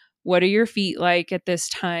check-in. What are your feet like at this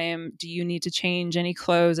time? Do you need to change any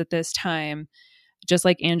clothes at this time? Just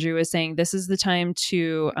like Andrew was saying, this is the time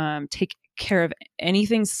to take care of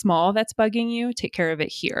anything small that's bugging you. Take care of it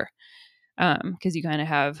here, because you kind of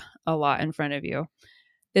have a lot in front of you.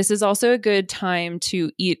 This is also a good time to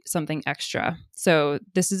eat something extra. So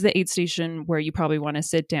this is the aid station where you probably want to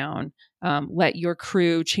sit down, let your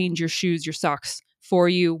crew change your shoes, your socks for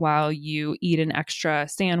you while you eat an extra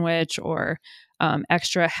sandwich or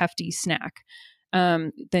extra hefty snack.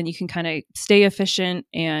 Then you can kind of stay efficient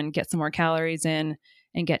and get some more calories in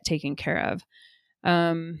and get taken care of.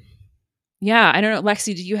 Yeah, I don't know.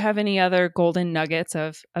 Lexi, do you have any other golden nuggets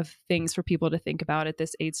of things for people to think about at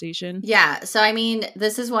this aid station? Yeah. So, I mean,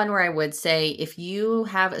 this is one where I would say if you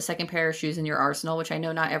have a second pair of shoes in your arsenal, which I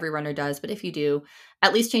know not every runner does, but if you do,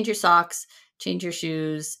 at least change your socks, change your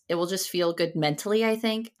shoes. It will just feel good mentally, I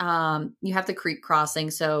think. You have the creek crossing,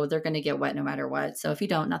 so they're going to get wet no matter what. So if you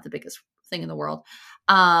don't, not the biggest thing in the world.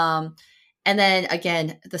 And then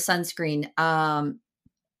again, the sunscreen.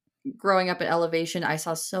 Growing up at elevation, I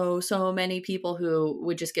saw so many people who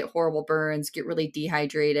would just get horrible burns, get really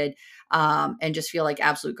dehydrated, and just feel like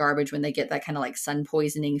absolute garbage when they get that kind of like sun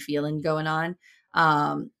poisoning feeling going on.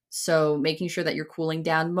 So making sure that you're cooling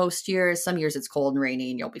down most years. Some years it's cold and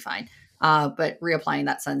rainy and you'll be fine. But reapplying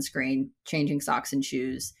that sunscreen, changing socks and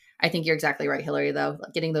shoes. I think you're exactly right, Hillary, though.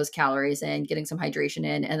 Getting those calories in, getting some hydration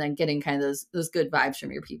in, and then getting kind of those good vibes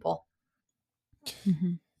from your people.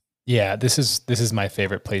 Mm-hmm. Yeah, this is my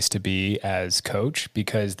favorite place to be as coach,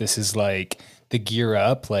 because this is like the gear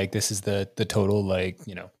up, like this is the total, like,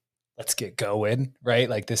 let's get going, right?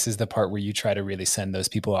 Like this is the part where you try to really send those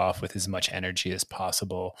people off with as much energy as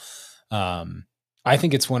possible. I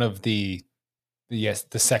think it's one of the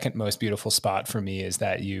second most beautiful spot for me is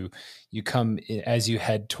that you come as you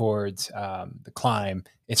head towards the climb.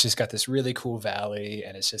 It's just got this really cool valley,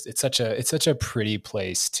 and it's such a pretty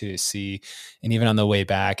place to see. And even on the way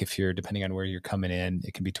back, if you're depending on where you're coming in,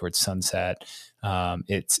 it can be towards sunset.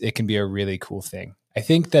 It can be a really cool thing. I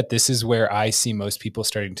think that this is where I see most people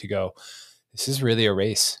starting to go, this is really a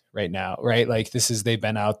race right now, right? Like they've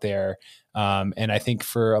been out there. And I think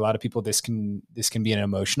for a lot of people, this can be an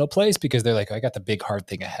emotional place because they're like, I got the big hard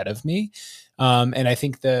thing ahead of me. And I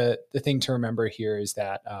think the thing to remember here is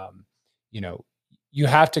that, you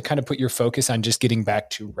have to kind of put your focus on just getting back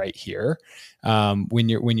to right here. When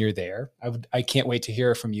you're there, I can't wait to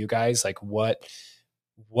hear from you guys, like what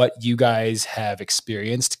you guys have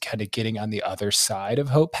experienced kind of getting on the other side of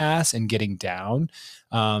Hope Pass and getting down.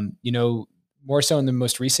 More so in the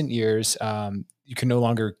most recent years, you can no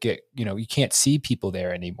longer you can't see people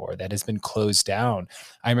there anymore. That has been closed down.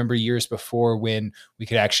 I remember years before when we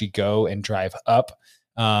could actually go and drive up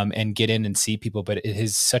and get in and see people, but it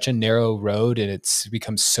is such a narrow road and it's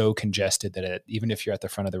become so congested that even if you're at the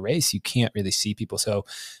front of the race, you can't really see people. So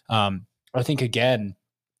I think, again,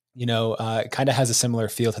 it kind of has a similar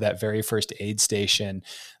feel to that very first aid station,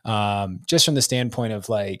 just from the standpoint of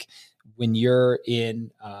like when you're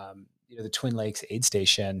in the Twin Lakes aid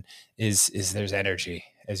station is there's energy,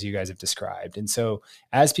 as you guys have described. And so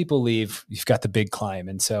as people leave, you've got the big climb.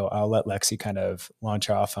 And so I'll let Lexi kind of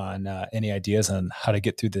launch off on any ideas on how to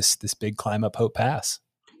get through this big climb up Hope Pass.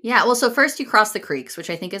 Yeah. Well, so first you cross the creeks, which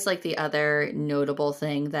I think is like the other notable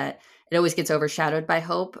thing that it always gets overshadowed by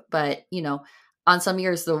Hope. But, on some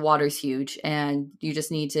years the water's huge and you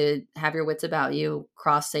just need to have your wits about you,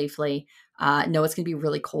 cross safely, know it's going to be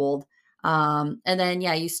really cold. And then,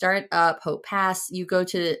 you start up Hope Pass, you go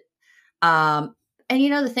to, and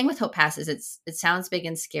the thing with Hope Pass is it sounds big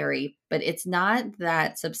and scary, but it's not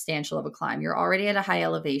that substantial of a climb. You're already at a high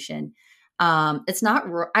elevation. It's not,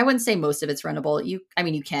 I wouldn't say most of it's runnable. You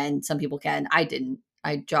can, some people can, I didn't,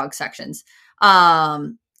 I jog sections.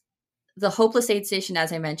 The Hopeless Aid Station,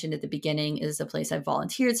 as I mentioned at the beginning, is a place I've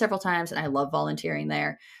volunteered several times and I love volunteering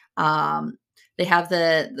there. They have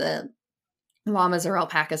the llamas or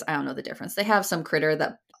alpacas. I don't know the difference. They have some critter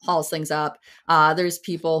that hauls things up. There's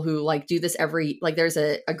people who do this there's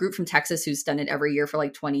a group from Texas who's done it every year for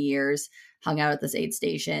 20 years, hung out at this aid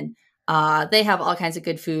station. They have all kinds of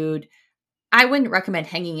good food. I wouldn't recommend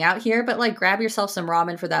hanging out here, but grab yourself some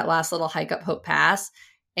ramen for that last little hike up Hope Pass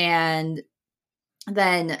and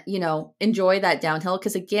then, enjoy that downhill.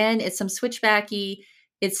 Cause again, it's some switchbacky,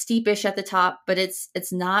 it's steepish at the top, but it's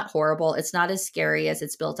not horrible. It's not as scary as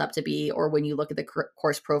it's built up to be. Or when you look at the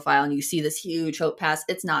course profile and you see this huge Hope Pass,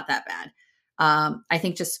 it's not that bad. I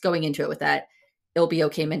think just going into it with that, it'll be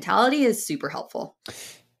okay mentality is super helpful.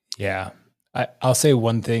 Yeah. I'll say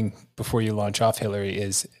one thing before you launch off, Hillary,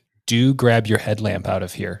 is do grab your headlamp out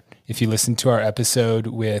of here. If you listen to our episode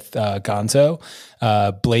with Gonzo,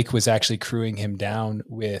 Blake was actually crewing him down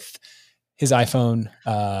with his iPhone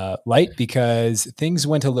light because things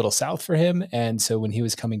went a little south for him. And so when he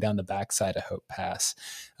was coming down the backside of Hope Pass,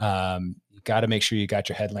 you got to make sure you got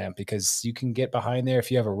your headlamp because you can get behind there. If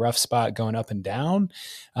you have a rough spot going up and down,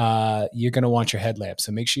 you're going to want your headlamp.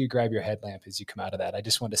 So make sure you grab your headlamp as you come out of that. I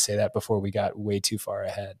just wanted to say that before we got way too far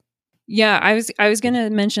ahead. Yeah, I was going to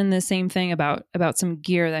mention the same thing about some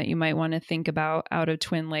gear that you might want to think about out of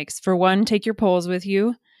Twin Lakes. For one, take your poles with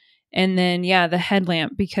you. And then, the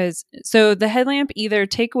headlamp, so the headlamp either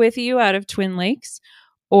take with you out of Twin Lakes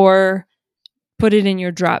or put it in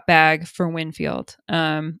your drop bag for Winfield.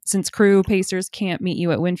 Since crew pacers can't meet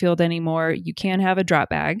you at Winfield anymore, you can have a drop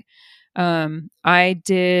bag. I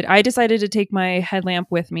decided to take my headlamp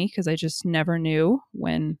with me because I just never knew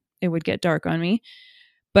when it would get dark on me.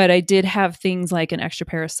 But I did have things like an extra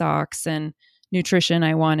pair of socks and nutrition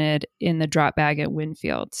I wanted in the drop bag at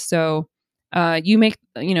Winfield. So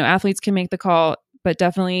athletes can make the call, but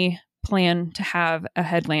definitely plan to have a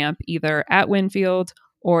headlamp either at Winfield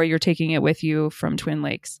or you're taking it with you from Twin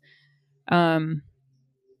Lakes.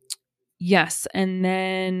 Yes. And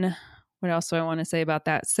then what else do I want to say about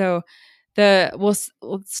that? So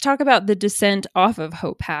let's talk about the descent off of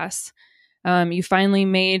Hope Pass. You finally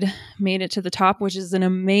made it to the top, which is an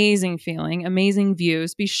amazing feeling, amazing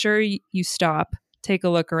views. Be sure you stop, take a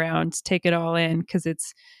look around, take it all in because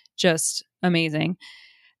it's just amazing.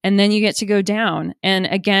 And then you get to go down. And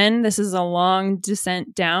again, this is a long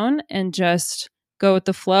descent down and just go with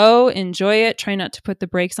the flow, enjoy it. Try not to put the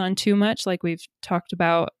brakes on too much like we've talked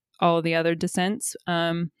about all of the other descents.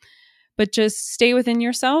 But just stay within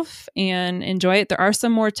yourself and enjoy it. There are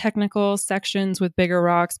some more technical sections with bigger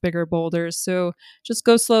rocks, bigger boulders. So just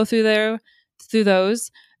go slow through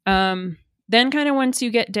those. Then kind of once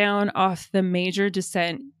you get down off the major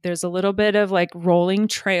descent, there's a little bit of like rolling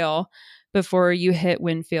trail before you hit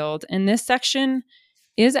Winfield. And this section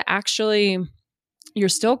is actually, you're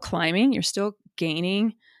still climbing, you're still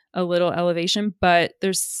gaining a little elevation, but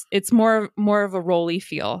it's more of a rolly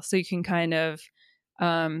feel. So you can kind of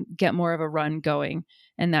get more of a run going,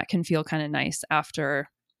 and that can feel kind of nice after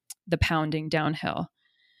the pounding downhill.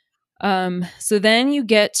 So then you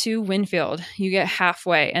get to Winfield, you get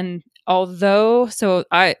halfway. And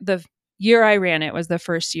the year I ran it was the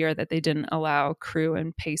first year that they didn't allow crew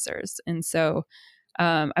and pacers. And so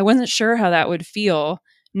I wasn't sure how that would feel,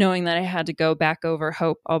 knowing that I had to go back over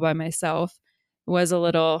Hope all by myself. It was a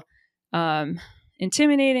little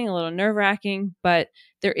intimidating, a little nerve-wracking, but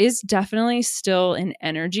there is definitely still an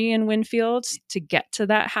energy in Winfield to get to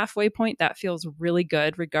that halfway point. That feels really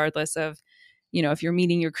good, regardless of, if you're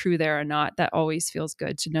meeting your crew there or not. That always feels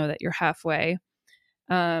good to know that you're halfway.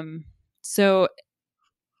 So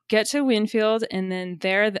get to Winfield, and then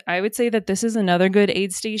there, I would say that this is another good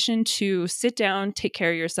aid station to sit down, take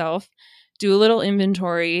care of yourself, do a little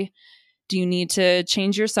inventory. Do you need to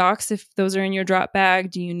change your socks if those are in your drop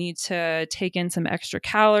bag? Do you need to take in some extra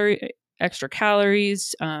calories?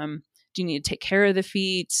 Do you need to take care of the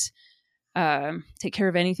feet? Take care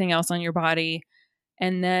of anything else on your body?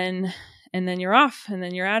 And then you're off, and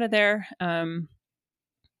then you're out of there. Do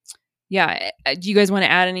you guys want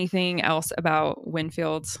to add anything else about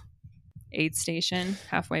Winfield's aid station,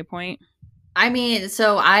 halfway point? I mean,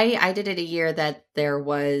 so I did it a year that there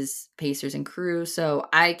was pacers and crew, so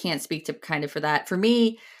I can't speak to kind of for that. For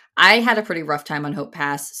me, I had a pretty rough time on Hope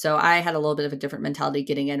Pass, so I had a little bit of a different mentality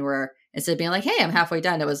getting in, where instead of being like, hey, I'm halfway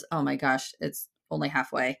done, it was, oh my gosh, it's only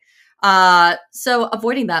halfway. So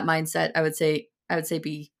avoiding that mindset, I would say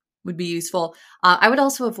would be useful. I would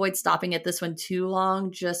also avoid stopping at this one too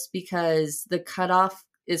long, just because the cutoff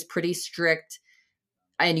is pretty strict,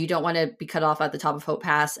 and you don't want to be cut off at the top of Hope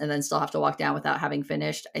Pass and then still have to walk down without having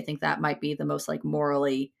finished. I think that might be the most like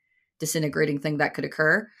morally disintegrating thing that could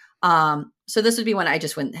occur. So this would be one I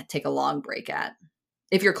just wouldn't take a long break at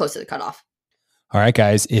if you're close to the cutoff. All right,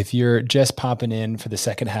 guys, if you're just popping in for the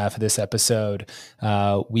second half of this episode,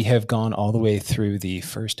 we have gone all the way through the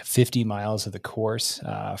first 50 miles of the course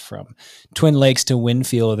from Twin Lakes to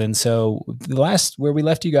Winfield. And so the last where we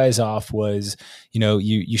left you guys off was,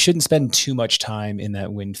 you shouldn't spend too much time in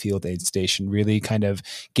that Winfield aid station, really kind of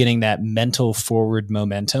getting that mental forward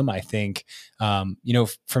momentum. I think,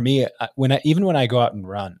 for me, even when I go out and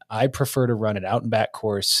run, I prefer to run an out and back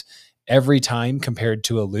course every time compared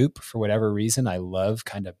to a loop. For whatever reason, I love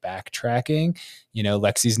kind of backtracking.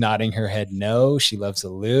 Lexi's nodding her head no. She loves a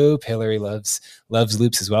loop. Hillary loves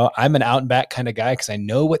loops as well. I'm an out and back kind of guy because I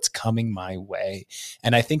know what's coming my way.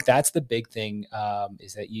 And I think that's the big thing,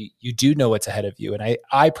 is that you do know what's ahead of you. And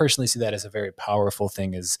I personally see that as a very powerful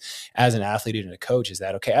thing as an athlete and a coach, is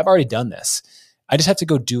that, okay, I've already done this. I just have to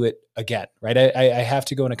go do it again, right? I have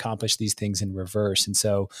to go and accomplish these things in reverse. And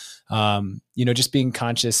so, just being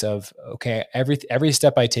conscious of, okay, every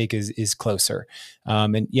step I take is closer.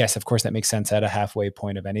 And yes, of course, that makes sense at a halfway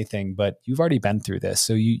point of anything, but you've already been through this.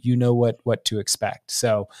 So you know what to expect.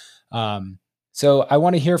 So I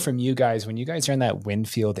want to hear from you guys when you guys are in that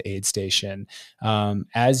Winfield aid station.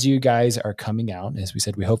 As you guys are coming out, as we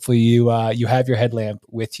said, hopefully you have your headlamp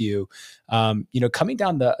with you. Coming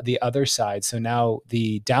down the other side. So now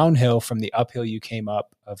the downhill from the uphill you came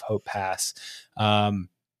up of Hope Pass.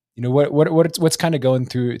 What's kind of going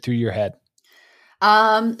through your head?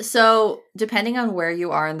 So depending on where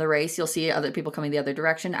you are in the race, you'll see other people coming the other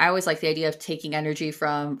direction. I always like the idea of taking energy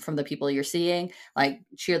from the people you're seeing, like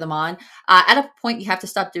cheer them on. At a point, you have to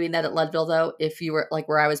stop doing that at Leadville, though. If you were like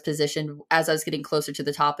where I was positioned as I was getting closer to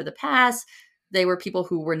the top of the pass, they were people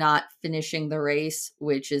who were not finishing the race,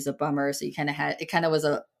 which is a bummer. So you kind of was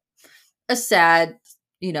a sad,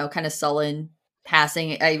 kind of sullen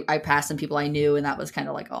passing. I passed some people I knew, and that was kind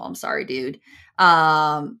of like, oh, I'm sorry, dude.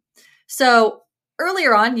 So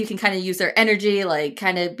earlier on, you can kind of use their energy, like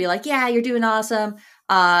kind of be like, yeah, you're doing awesome.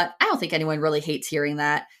 I don't think anyone really hates hearing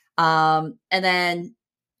that. And then,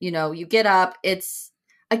 you get up. It's,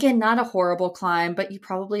 again, not a horrible climb, but you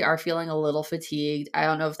probably are feeling a little fatigued. I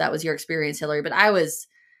don't know if that was your experience, Hillary, but I was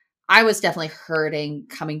definitely hurting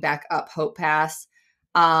coming back up Hope Pass.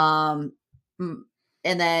 And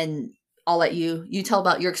then I'll let you tell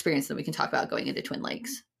about your experience, then we can talk about going into Twin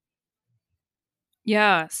Lakes.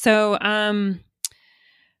 Yeah. So,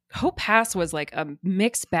 Hope Pass was like a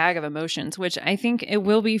mixed bag of emotions, which I think it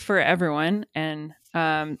will be for everyone. And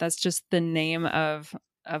that's just the name of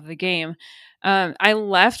the game. I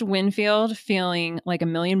left Winfield feeling like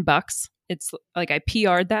 $1,000,000. It's like I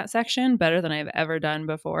PR'd that section better than I've ever done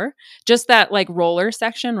before. Just that like roller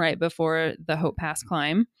section right before the Hope Pass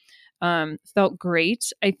climb felt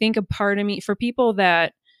great. I think a part of me, for people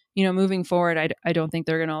that, moving forward, I don't think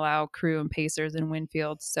they're going to allow crew and pacers in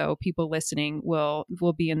Winfield. So people listening will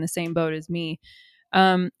be in the same boat as me.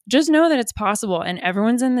 Just know that it's possible and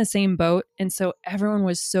everyone's in the same boat. And so everyone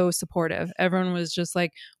was so supportive. Everyone was just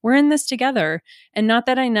like, we're in this together. And not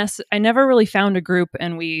that I never really found a group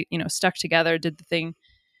and we, stuck together, did the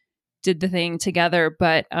thing together.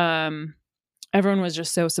 But, everyone was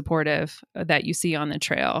just so supportive that you see on the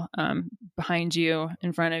trail, behind you,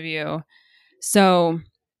 in front of you. So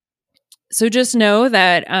just know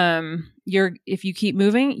that, if you keep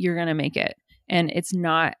moving, you're going to make it. And it's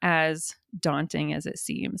not as daunting as it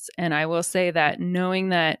seems. And I will say that knowing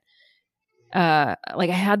that, like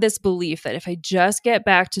I had this belief that if I just get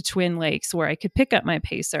back to Twin Lakes where I could pick up my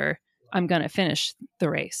pacer, I'm going to finish the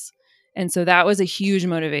race. And so that was a huge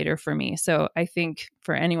motivator for me. So I think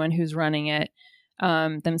for anyone who's running it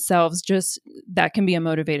themselves, just that can be a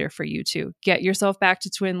motivator for you too. Get yourself back to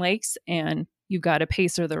Twin Lakes and you've got a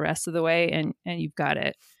pacer the rest of the way and you've got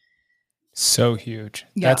it. So huge.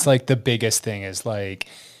 Yeah. That's like the biggest thing is like,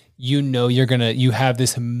 you have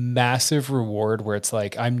this massive reward where it's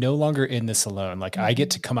like, I'm no longer in this alone. Like I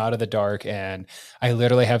get to come out of the dark and I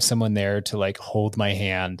literally have someone there to like hold my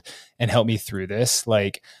hand and help me through this.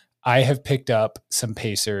 Like I have picked up some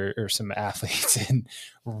pacer or some athletes in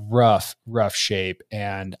rough shape.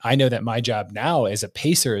 And I know that my job now as a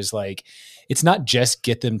pacer is like, it's not just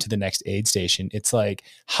get them to the next aid station. It's like,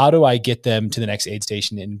 how do I get them to the next aid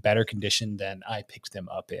station in better condition than I picked them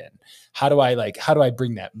up in? How do I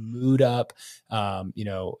bring that mood up? How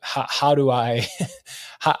do I,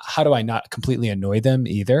 how do I not completely annoy them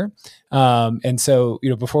either? And so,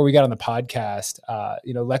 before we got on the podcast,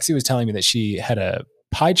 Lexi was telling me that she had a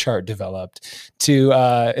pie chart developed to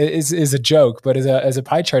is a joke, but as a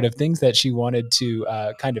pie chart of things that she wanted to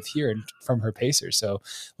kind of hear from her pacers. So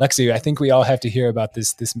Lexi, I think we all have to hear about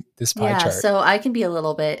this pie chart. So I can be a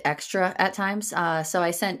little bit extra at times. So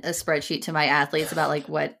I sent a spreadsheet to my athletes about like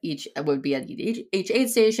what each would be at each aid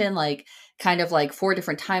station, like kind of like 4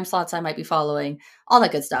 different time slots I might be following, all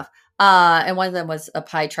that good stuff. And one of them was a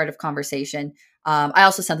pie chart of conversation. I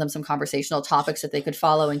also sent them some conversational topics that they could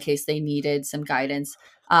follow in case they needed some guidance.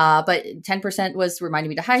 But 10% was reminding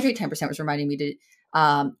me to hydrate. 10% was reminding me to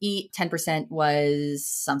eat. 10% was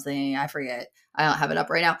something, I forget. I don't have it up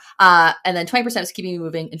right now. And then 20% was keeping me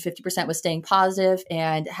moving and 50% was staying positive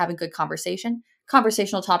and having good conversation.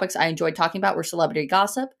 Conversational topics I enjoyed talking about were celebrity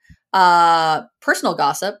gossip, personal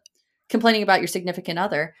gossip, complaining about your significant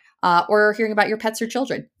other, or hearing about your pets or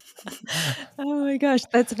children. Oh my gosh,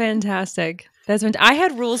 that's fantastic. I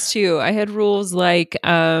had rules too. I had rules like,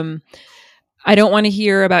 I don't want to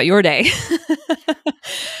hear about your day.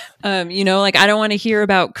 Like I don't want to hear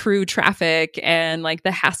about crew traffic and like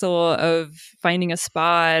the hassle of finding a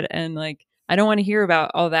spot. And like, I don't want to hear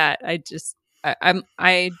about all that.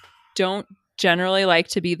 I don't generally like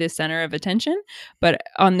to be the center of attention, but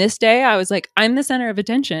on this day I was like, I'm the center of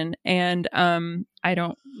attention and, I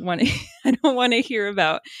don't want to hear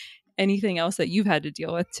about anything else that you've had to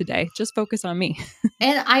deal with today. Just focus on me.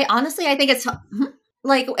 And I think it's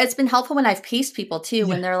like, it's been helpful when I've paced people too,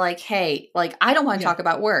 when they're like, hey, like, I don't want to talk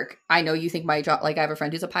about work. I know you think my job, like I have a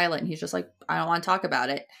friend who's a pilot and he's just like, I don't want to talk about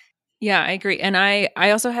it. Yeah, I agree. And I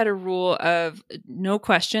also had a rule of no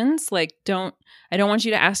questions. Like, I don't want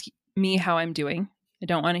you to ask me how I'm doing. I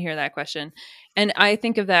don't want to hear that question. And I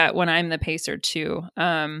think of that when I'm the pacer too.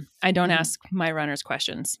 I don't ask my runners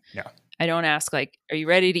questions. Yeah. I don't ask like, are you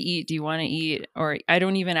ready to eat? Do you want to eat? Or I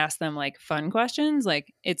don't even ask them like fun questions.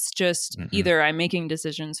 Like it's just either I'm making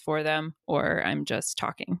decisions for them or I'm just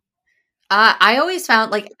talking. I always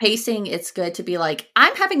found like pacing, it's good to be like,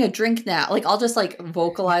 I'm having a drink now. Like I'll just like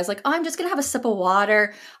vocalize like, oh, I'm just going to have a sip of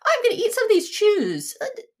water. I'm going to eat some of these chews.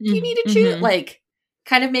 Do you need a chew? Like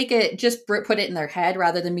kind of make it, just put it in their head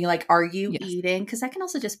rather than be like, are you eating? Because that can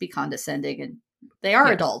also just be condescending and they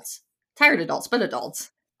are adults, tired adults, but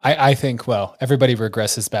adults. I think, well, everybody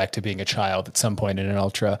regresses back to being a child at some point in an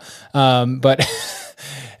ultra. But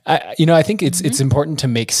I think it's important to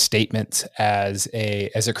make statements as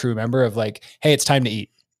a crew member of like, hey, it's time to eat,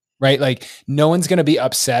 right? Like no one's going to be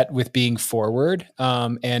upset with being forward.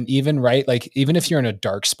 And even, right, like even if you're in a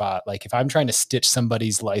dark spot, like if I'm trying to stitch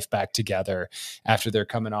somebody's life back together after they're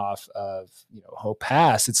coming off of, Hope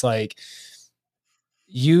Pass, it's like,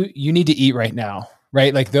 you need to eat right now.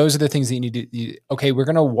 right? Like those are the things that you need to, okay, we're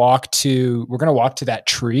going to walk to that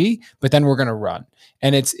tree, but then we're going to run.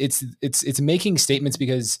 And it's making statements,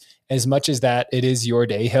 because as much as that it is your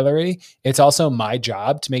day, Hillary, it's also my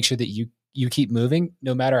job to make sure that you keep moving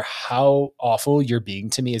no matter how awful you're being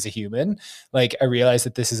to me as a human. Like I realize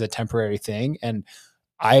that this is a temporary thing, and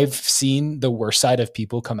I've seen the worst side of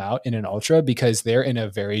people come out in an ultra because they're in a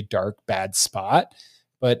very dark, bad spot,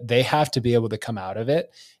 but they have to be able to come out of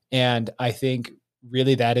it. And I think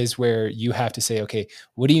really that is where you have to say, okay,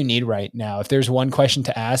 what do you need right now? If there's one question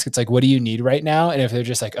to ask, it's like, what do you need right now? And if they're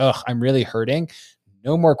just like, oh, I'm really hurting,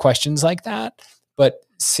 no more questions like that. But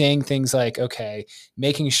saying things like, okay,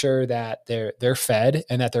 making sure that they're fed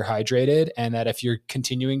and that they're hydrated, and that if you're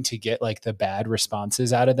continuing to get like the bad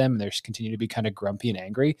responses out of them and they're continuing to be kind of grumpy and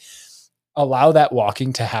angry, allow that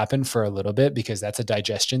walking to happen for a little bit, because that's a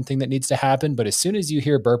digestion thing that needs to happen. But as soon as you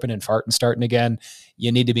hear burping and farting starting again,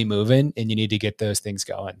 you need to be moving and you need to get those things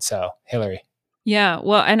going. So, Hillary. Yeah,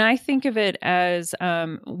 well, and I think of it as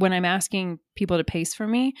when I'm asking people to pace for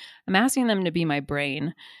me, I'm asking them to be my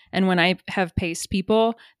brain. And when I have paced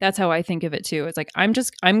people, that's how I think of it too. It's like, I'm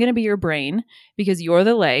going to be your brain because you're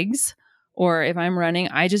the legs. Or if I'm running,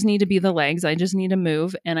 I just need to be the legs. I just need to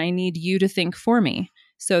move, and I need you to think for me.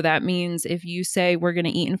 So that means if you say we're going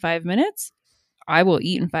to eat in 5 minutes, I will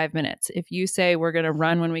eat in 5 minutes. If you say we're going to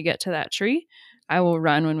run when we get to that tree, I will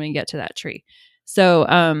run when we get to that tree. So,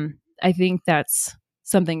 I think that's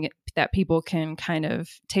something that people can kind of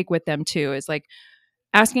take with them too, is like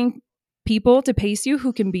asking people to pace you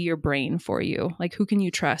who can be your brain for you. Like, who can you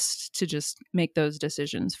trust to just make those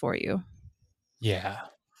decisions for you? Yeah.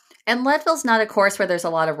 And Leadville's not a course where there's a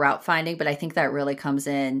lot of route finding, but I think that really comes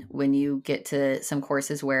in when you get to some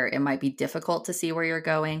courses where it might be difficult to see where you're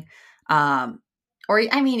going. Or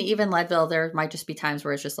I mean, even Leadville, there might just be times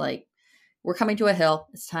where it's just like, we're coming to a hill.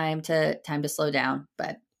 It's time to slow down.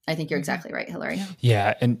 But I think you're exactly right, Hillary.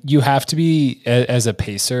 Yeah. And you have to be, as a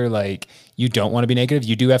pacer, like you don't want to be negative.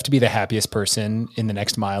 You do have to be the happiest person in the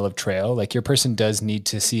next mile of trail. Like your person does need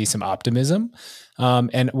to see some optimism.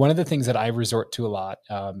 And one of the things that I resort to a lot,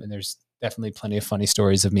 and there's definitely plenty of funny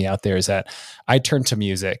stories of me out there, is that I turn to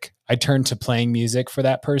music. I turn to playing music for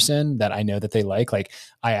that person that I know that they like. Like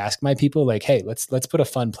I ask my people like, hey, let's put a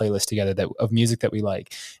fun playlist together of music that we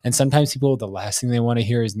like. And sometimes people, the last thing they want to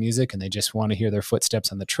hear is music, and they just want to hear their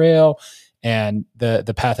footsteps on the trail and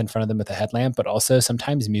the path in front of them with a headlamp. But also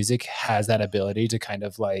sometimes music has that ability to kind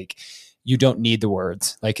of like, you don't need the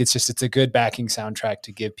words. Like it's a good backing soundtrack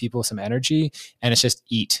to give people some energy. And it's just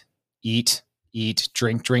eat,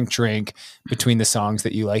 drink between the songs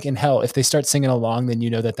that you like. And hell, if they start singing along, then you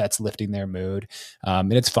know that that's lifting their mood.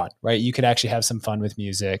 And it's fun, right? You could actually have some fun with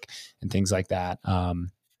music and things like that.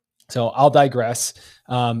 So I'll digress.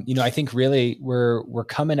 I think really we're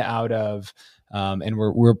coming out of, and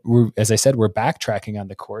we're as I said, we're backtracking on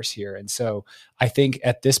the course here. And so I think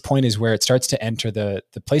at this point is where it starts to enter the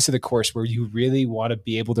place of the course where you really want to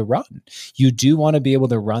be able to run. You do want to be able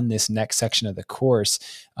to run this next section of the course,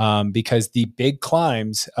 because the big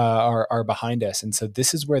climbs are behind us. And so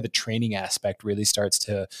this is where the training aspect really starts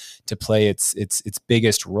to play its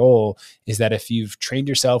biggest role, is that if you've trained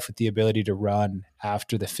yourself with the ability to run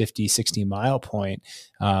after the 50, 60 mile point,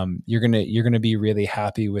 you're going to be really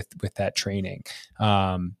happy with that training.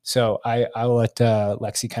 So I'll let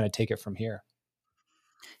Lexi kind of take it from here.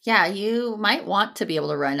 Yeah, you might want to be able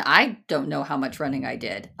to run. I don't know how much running I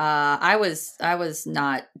did. I was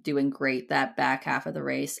not doing great that back half of the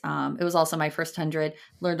race. It was also my first 100.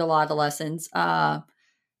 Learned a lot of lessons, and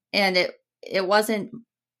it wasn't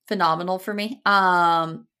phenomenal for me.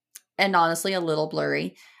 And honestly, a little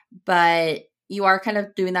blurry. But you are kind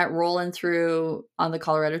of doing that rolling through on the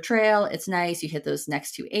Colorado Trail. It's nice. You hit those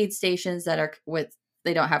next two aid stations that are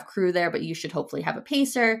they don't have crew there, but you should hopefully have a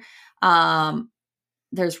pacer.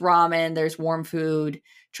 There's ramen, there's warm food,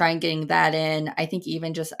 trying getting that in. I think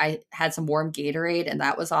even just I had some warm Gatorade, and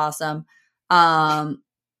that was awesome.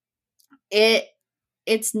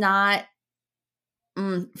 It's not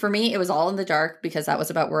for me, it was all in the dark because that was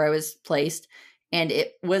about where I was placed, and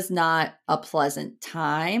it was not a pleasant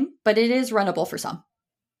time, but it is runnable for some.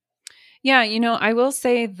 Yeah, I will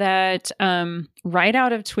say that right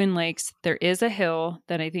out of Twin Lakes, there is a hill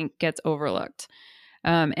that I think gets overlooked.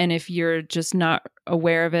 And if you're just not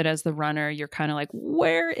aware of it as the runner, you're kind of like,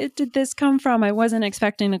 where did this come from? I wasn't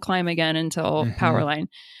expecting to climb again until Powerline.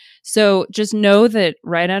 So just know that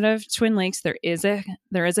right out of Twin Lakes, there is a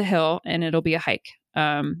hill, and it'll be a hike.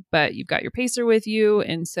 But you've got your pacer with you.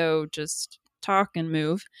 And so just talk and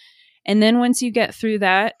move. And then once you get through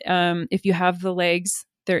that, if you have the legs,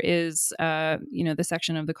 there is, the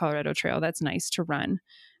section of the Colorado Trail that's nice to run.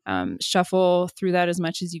 Shuffle through that as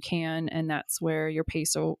much as you can, and that's where your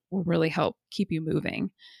pace will really help keep you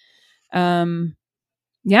moving.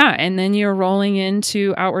 Yeah, and then you're rolling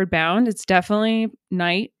into Outward Bound. It's definitely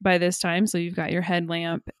night by this time, so you've got your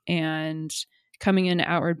headlamp, and coming into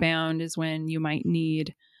Outward Bound is when you might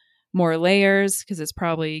need more layers because it's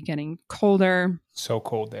probably getting colder. So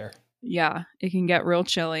cold there. Yeah, it can get real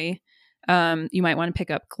chilly. You might want to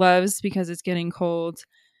pick up gloves because it's getting cold.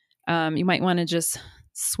 You might want to just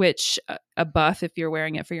switch a buff if you're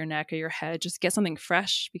wearing it for your neck or your head. Just get something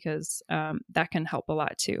fresh because that can help a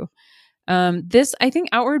lot too. I think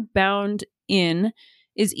Outward Bound in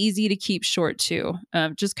is easy to keep short too.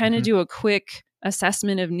 Just kind of do a quick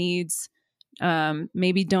assessment of needs.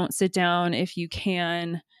 Maybe don't sit down if you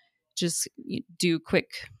can. Just do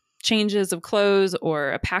quick changes of clothes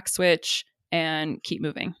or a pack switch and keep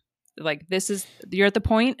moving. Like you're at the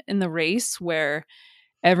point in the race where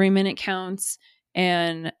every minute counts.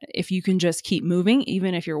 And if you can just keep moving,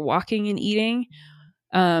 even if you're walking and eating,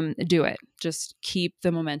 do it. Just keep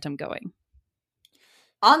the momentum going.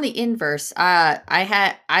 On the inverse, and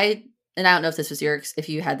I don't know if this was if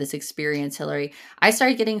you had this experience, Hillary. I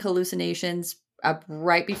started getting hallucinations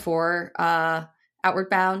right before Outward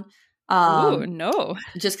Bound. Ooh, no.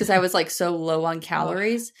 Just because I was like so low on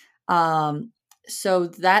calories. So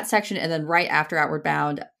that section, and then right after Outward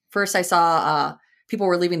Bound, first I saw people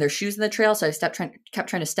were leaving their shoes in the trail, so I kept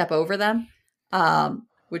trying to step over them,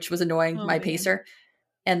 which was annoying my pacer.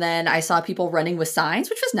 And then I saw people running with signs,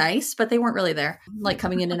 which was nice, but they weren't really there, like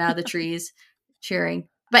coming in and out of the trees, cheering.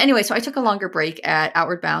 But anyway, so I took a longer break at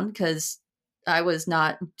Outward Bound because I was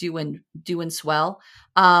not doing swell.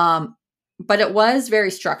 But it was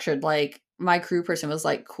very structured. Like my crew person was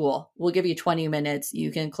like, cool, we'll give you 20 minutes.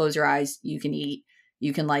 You can close your eyes. You can eat.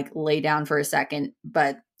 You can like lay down for a second.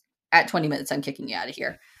 But at 20 minutes, I'm kicking you out of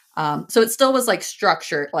here. So it still was like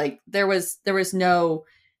structured. Like there was no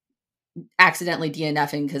accidentally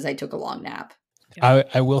DNFing because I took a long nap.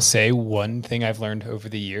 I will say one thing I've learned over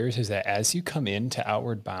the years is that as you come into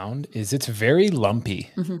Outward Bound it's very lumpy.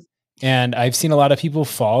 Mm-hmm. And I've seen a lot of people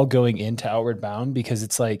fall going into Outward Bound because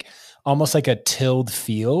it's like almost like a tilled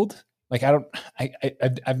field. Like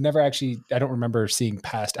I've never actually, I don't remember seeing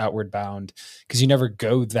past Outward Bound because you never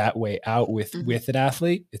go that way out with an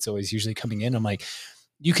athlete. It's always usually coming in. I'm like,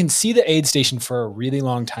 you can see the aid station for a really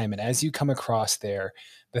long time. And as you come across there,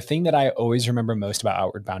 the thing that I always remember most about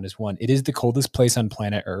Outward Bound is one, it is the coldest place on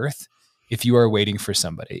planet Earth. If you are waiting for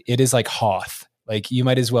somebody, it is like Hoth. Like you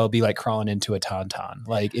might as well be like crawling into a tauntaun.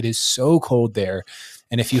 Like it is so cold there.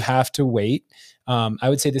 And if you have to wait, I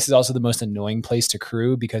would say this is also the most annoying place to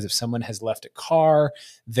crew because if someone has left a car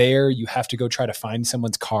there, you have to go try to find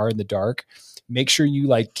someone's car in the dark. Make sure you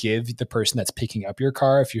like give the person that's picking up your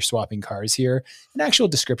car, if you're swapping cars here, an actual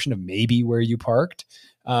description of maybe where you parked.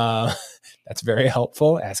 That's very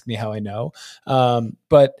helpful. Ask me how I know.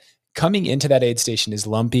 But coming into that aid station is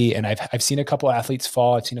lumpy, and I've seen a couple athletes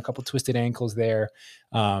fall. I've seen a couple twisted ankles there.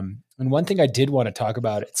 And one thing I did want to talk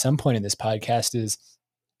about at some point in this podcast is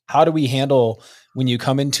how do we handle when you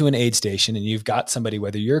come into an aid station and you've got somebody,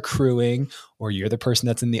 whether you're crewing or you're the person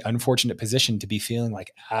that's in the unfortunate position to be feeling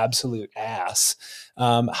like absolute ass.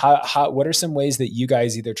 What are some ways that you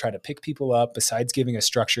guys either try to pick people up besides giving a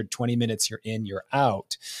structured 20 minutes, you're in, you're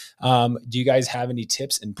out? Do you guys have any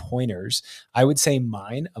tips and pointers? I would say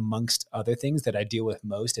mine, amongst other things that I deal with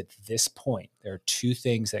most at this point, there are two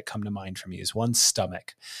things that come to mind for me is one,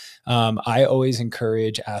 stomach. I always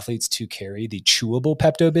encourage athletes to carry the chewable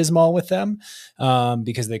Pepto-Bismol with them.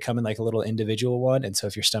 Because they come in like a little individual one. And so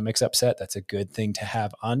if your stomach's upset, that's a good thing to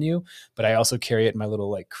have on you. But I also carry it in my little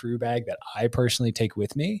like crew bag that I personally take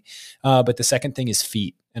with me. But the second thing is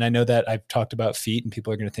feet. And I know that I've talked about feet and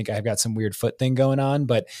people are going to think I've got some weird foot thing going on,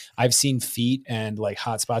 but I've seen feet and like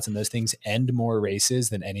hot spots and those things end more races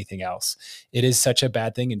than anything else. It is such a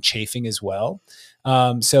bad thing, and chafing as well.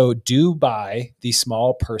 So do buy the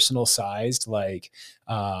small personal sized,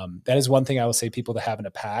 that is one thing I will say people to have in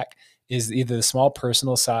a pack is either the small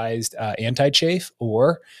personal sized anti-chafe,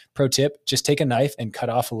 or pro tip, just take a knife and cut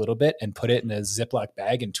off a little bit and put it in a Ziploc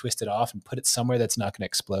bag and twist it off and put it somewhere that's not going to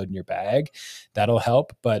explode in your bag. That'll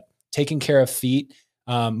help. But taking care of feet,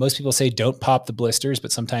 most people say don't pop the blisters,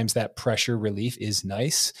 but sometimes that pressure relief is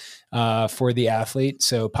nice for the athlete.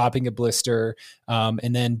 So popping a blister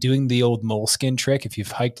and then doing the old moleskin trick. If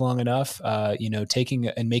you've hiked long enough, taking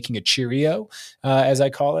and making a Cheerio, as I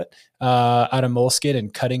call it, out of moleskin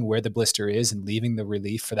and cutting where the blister is and leaving the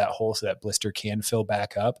relief for that hole so that blister can fill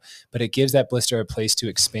back up. But it gives that blister a place to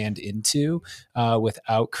expand into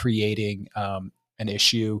without creating an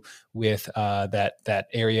issue with that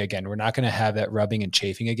area again. We're not going to have that rubbing and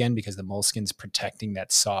chafing again because the moleskin's protecting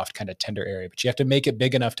that soft kind of tender area, but you have to make it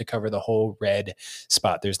big enough to cover the whole red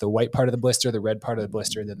spot. There's the white part of the blister, the red part of the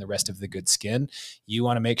blister, and then the rest of the good skin. You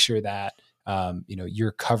want to make sure that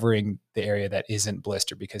you're covering the area that isn't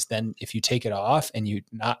blistered, because then if you take it off and you're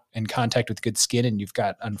not in contact with good skin and you've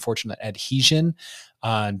got unfortunate adhesion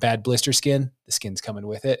on bad blister skin, the skin's coming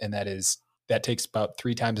with it. And that takes about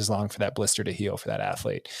 3 times as long for that blister to heal for that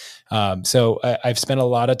athlete. So I've spent a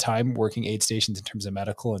lot of time working aid stations in terms of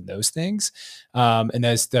medical and those things. And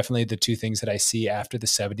that's definitely the 2 things that I see after the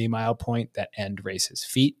 70-mile point that end races: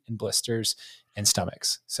 feet and blisters and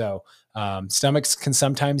stomachs. So stomachs can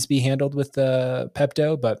sometimes be handled with the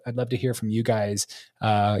Pepto, but I'd love to hear from you guys,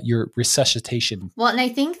 your resuscitation. Well, and I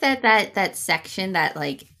think that section, that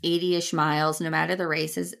like 80-ish miles, no matter the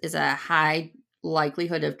race, is a high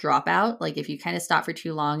likelihood of dropout. Like if you kind of stop for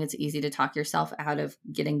too long, it's easy to talk yourself out of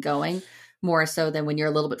getting going, more so than when you're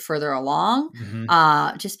a little bit further along.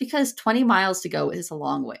 Just because 20 miles to go is a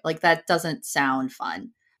long way. Like that doesn't sound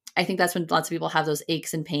fun. I think that's when lots of people have those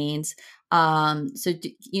aches and pains. So,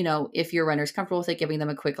 if your runner's comfortable with it, giving them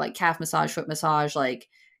a quick like calf massage, foot massage, like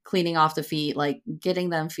cleaning off the feet, like getting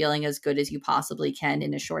them feeling as good as you possibly can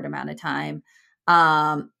in a short amount of time.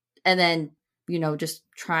 And then, just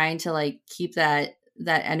trying to like keep that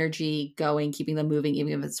energy going, keeping them moving,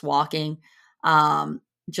 even if it's walking,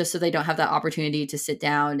 just so they don't have that opportunity to sit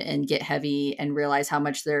down and get heavy and realize how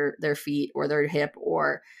much their feet or their hip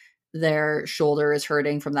or their shoulder is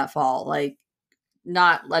hurting from that fall. Like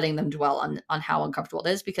not letting them dwell on how uncomfortable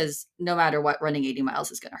it is, because no matter what, running 80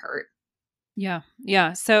 miles is going to hurt. Yeah.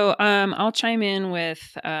 Yeah. So I'll chime in with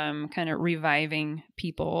kind of reviving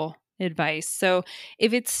people advice. So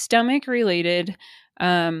if it's stomach related,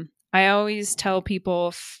 I always tell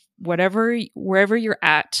people wherever you're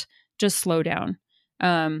at, just slow down.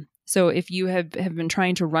 So if you have been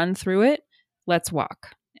trying to run through it, let's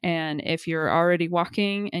walk. And if you're already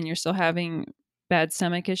walking and you're still having bad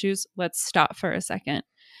stomach issues, let's stop for a second.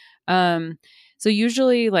 So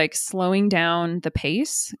usually like slowing down the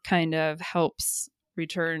pace kind of helps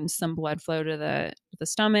return some blood flow to the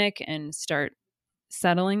stomach and start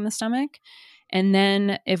settling the stomach. And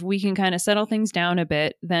then if we can kind of settle things down a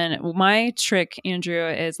bit, then my trick, Andrew,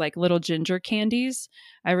 is like little ginger candies.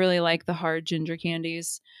 I really like the hard ginger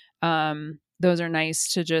candies. Those are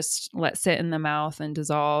nice to just let sit in the mouth and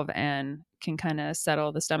dissolve and can kind of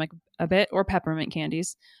settle the stomach a bit, or peppermint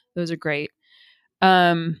candies. Those are great.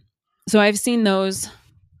 So I've seen those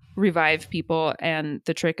revive people, and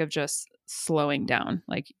the trick of just slowing down.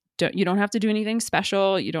 Like you don't have to do anything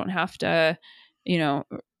special. You don't have to,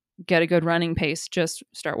 get a good running pace. Just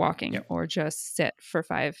start walking. Yep. Or just sit for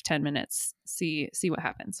 5-10 minutes. See what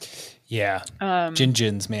happens. Yeah.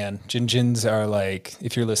 Gin-gins, man. Gin-gins are like,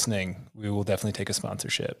 if you're listening, we will definitely take a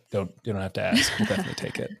sponsorship. You don't have to ask. We'll definitely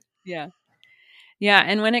take it. Yeah. Yeah.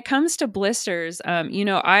 And when it comes to blisters,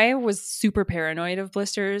 I was super paranoid of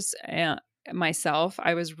blisters myself.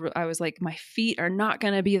 I was like, my feet are not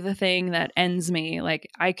going to be the thing that ends me. Like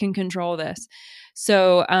I can control this.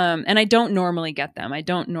 So, and I don't normally get them. I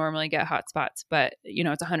don't normally get hot spots, but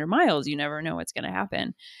it's 100 miles. You never know what's going to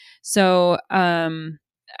happen. So,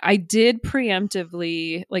 I did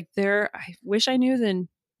preemptively I wish I knew the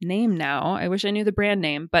name now. I wish I knew the brand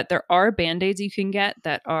name, but there are Band-Aids you can get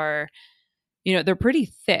that are, they're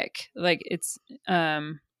pretty thick. Like it's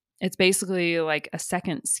basically like a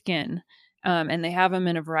second skin. And they have them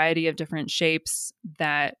in a variety of different shapes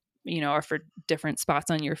that, are for different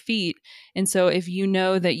spots on your feet. And so if you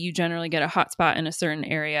know that you generally get a hot spot in a certain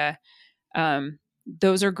area,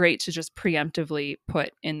 those are great to just preemptively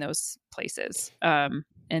put in those places. And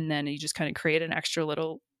then you just kind of create an extra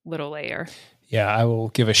little layer. Yeah, I will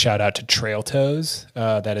give a shout out to Trail Toes.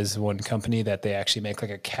 That is one company that they actually make like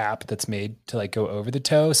a cap that's made to like go over the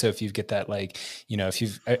toe. So if you get that, like,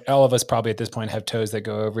 all of us probably at this point have toes that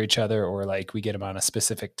go over each other, or like we get them on a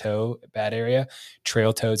specific toe, bad area.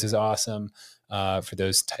 Trail Toes is awesome for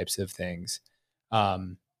those types of things.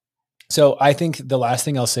 So I think the last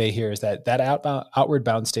thing I'll say here is that outward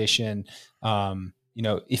bound station,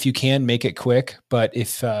 if you can, make it quick, but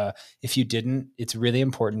if you didn't, it's really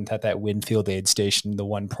important that Winfield aid station, the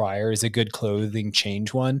one prior, is a good clothing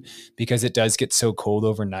change one, because it does get so cold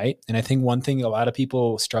overnight. And I think one thing a lot of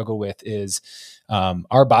people struggle with is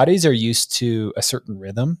our bodies are used to a certain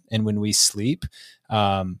rhythm. And when we sleep,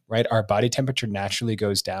 right, our body temperature naturally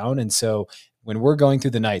goes down. And so when we're going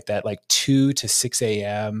through the night, that like 2 to 6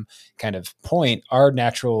 a.m. kind of point, our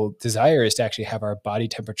natural desire is to actually have our body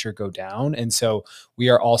temperature go down. And so we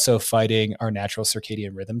are also fighting our natural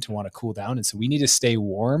circadian rhythm to want to cool down. And so we need to stay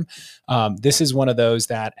warm. This is one of those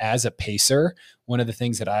that, as a pacer, one of the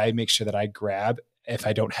things that I make sure that I grab, if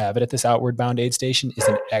I don't have it at this outward bound aid station, is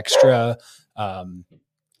an extra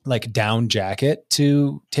like down jacket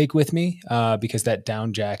to take with me, because that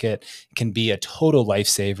down jacket can be a total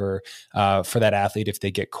lifesaver for that athlete if they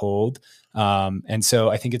get cold. And so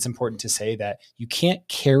I think it's important to say that you can't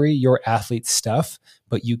carry your athlete's stuff,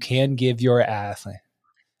 but you can give your athlete.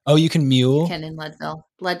 Oh, you can mule? You can in Leadville.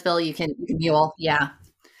 Leadville, you can mule. Yeah.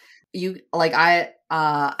 You like I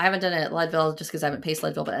haven't done it at Leadville just because I haven't paced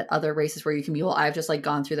Leadville, but at other races where you can mule, I've just like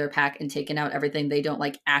gone through their pack and taken out everything they don't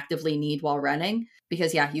like actively need while running.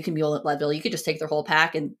 Because yeah, you can mule at Leadville. You could just take their whole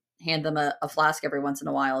pack and hand them a flask every once in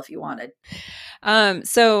a while if you wanted.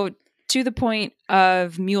 So to the point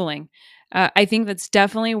of muling, I think that's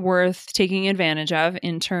definitely worth taking advantage of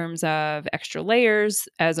in terms of extra layers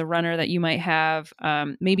as a runner that you might have,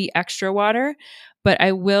 maybe extra water. But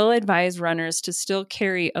I will advise runners to still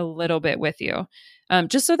carry a little bit with you,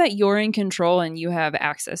 just so that you're in control and you have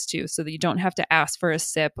access to, so that you don't have to ask for a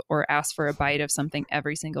sip or ask for a bite of something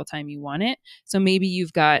every single time you want it. So maybe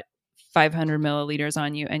you've got 500 milliliters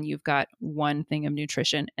on you and you've got one thing of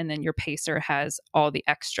nutrition, and then your pacer has all the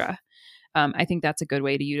extra. I think that's a good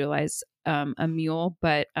way to utilize a mule,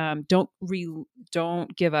 but don't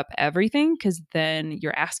give up everything, because then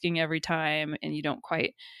you're asking every time and you don't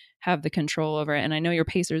quite have the control over it. And I know your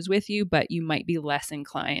pacer is with you, but you might be less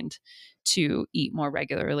inclined to eat more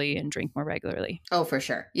regularly and drink more regularly. Oh, for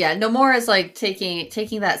sure. Yeah. No more is like taking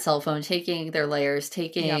that cell phone, taking their layers,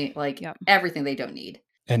 taking everything they don't need.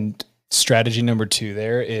 And strategy number 2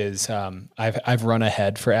 there is I've run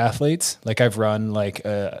ahead for athletes. Like I've run like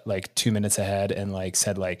 2 minutes ahead and like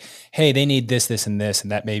said like, hey, they need this, this, and this.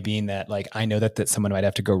 And that may mean that like, I know that someone might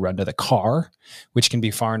have to go run to the car, which can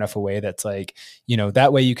be far enough away. That's like,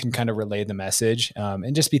 that way you can kind of relay the message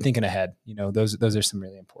and just be thinking ahead. Those are some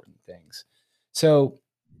really important things. So,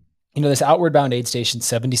 this outward bound aid station,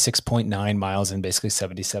 76.9 miles in, basically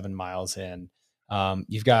 77 miles in.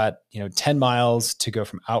 You've got, 10 miles to go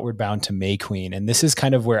from outward bound to May Queen. And this is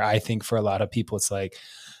kind of where I think for a lot of people, it's like,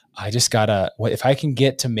 if I can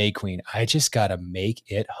get to May Queen, I just gotta make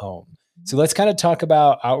it home. So let's kind of talk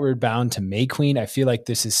about outward bound to May Queen. I feel like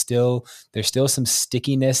there's still some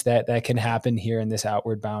stickiness that can happen here in this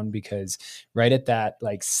outward bound, because right at that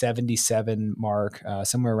like 77 mark,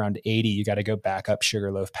 somewhere around 80, you got to go back up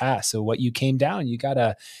Sugarloaf Pass. So what you came down, you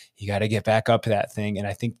gotta get back up that thing. And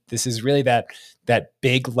I think this is really that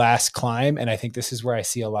big last climb. And I think this is where I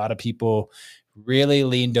see a lot of people really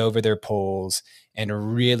leaned over their poles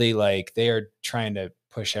and really like they are trying to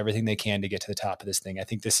push everything they can to get to the top of this thing. I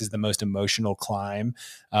think this is the most emotional climb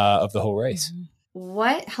of the whole race.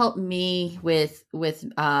 What helped me with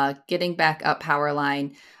getting back up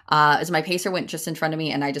Powerline is my pacer went just in front of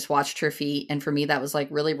me and I just watched her feet. And for me, that was like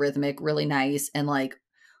really rhythmic, really nice. And like,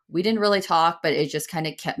 we didn't really talk, but it just kind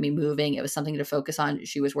of kept me moving. It was something to focus on.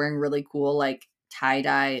 She was wearing really cool, like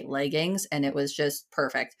tie-dye leggings, and it was just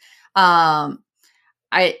perfect.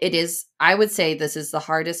 I would say this is the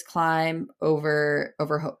hardest climb over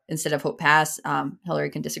instead of Hope Pass. Hillary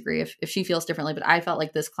can disagree if she feels differently, but I felt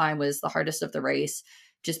like this climb was the hardest of the race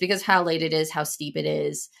just because how late it is, how steep it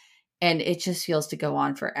is. And it just feels to go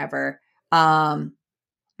on forever. You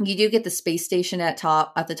do get the space station at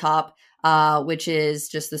the top, which is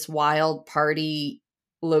just this wild party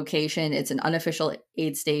location. It's an unofficial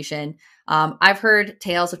aid station. I've heard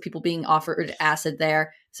tales of people being offered acid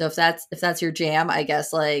there. So if that's your jam, I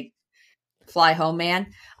guess like fly home, man.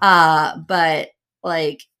 But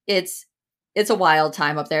like it's a wild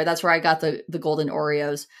time up there. That's where I got the golden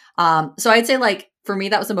Oreos. So I'd say like for me,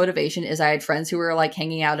 that was the motivation is I had friends who were like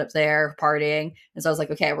hanging out up there partying. And so I was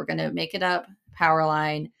like, okay, we're going to make it up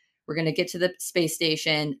Powerline. We're going to get to the space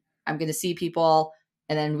station. I'm going to see people.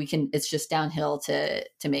 And then it's just downhill to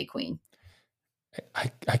May Queen.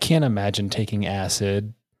 I can't imagine taking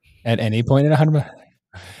acid at any point in 100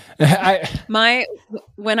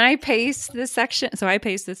 when I paced this section, so I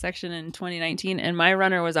paced this section in 2019 and my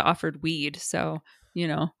runner was offered weed. So,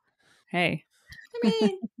 hey. I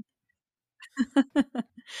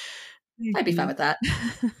mean, I'd be fine with that.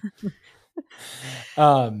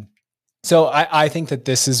 So I think that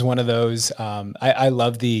this is one of those,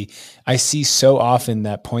 I see so often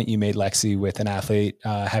that point you made, Lexi, with an athlete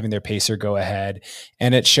having their pacer go ahead,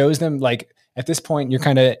 and it shows them like, at this point,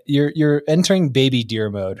 you're entering baby deer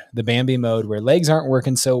mode, the Bambi mode, where legs aren't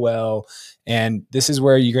working so well. And this is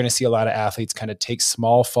where you're going to see a lot of athletes kind of take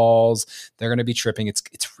small falls. They're going to be tripping. It's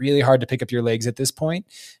really hard to pick up your legs at this point.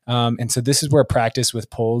 And so this is where practice with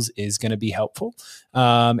poles is going to be helpful,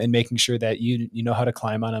 and making sure that you know how to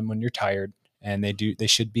climb on them when you're tired. And they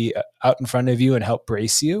should be out in front of you and help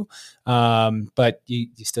brace you. But you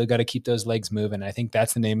still got to keep those legs moving. I think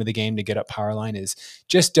that's the name of the game to get up power line, is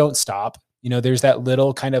just don't stop. There's that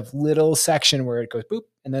little section where it goes boop,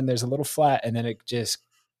 and then there's a little flat, and then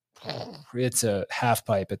it's a half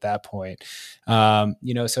pipe at that point.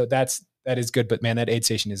 So that is good. But man, that aid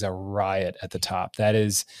station is a riot at the top. That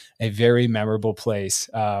is a very memorable place.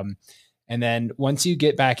 And then once you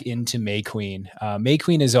get back into May Queen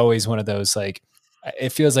is always one of those, like, it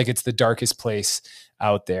feels like it's the darkest place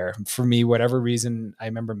out there. For me, whatever reason, I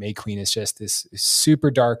remember May Queen is just this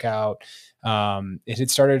super dark out. It had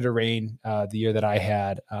started to rain the year that I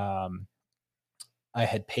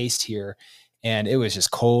had paced here, and it was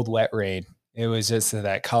just cold, wet rain. It was just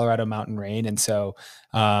that Colorado mountain rain. And so,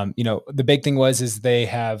 the big thing is they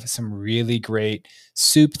have some really great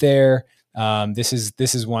soup there. This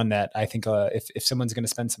is one that I think if someone's going to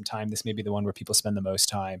spend some time, this may be the one where people spend the most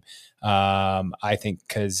time. I think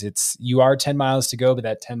because you are 10 miles to go, but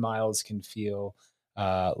that 10 miles can feel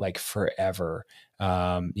like forever.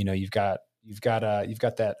 You've got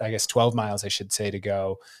that, I guess, 12 miles, I should say, to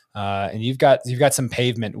go. And you've got some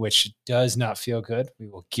pavement, which does not feel good. We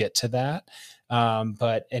will get to that.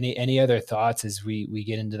 But any other thoughts as we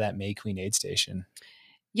get into that May Queen aid station?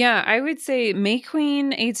 Yeah, I would say May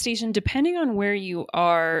Queen aid station, depending on where you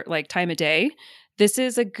are, like time of day, this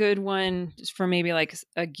is a good one for maybe like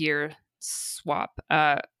a gear swap.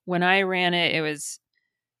 When I ran it, it was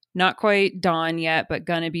not quite dawn yet, but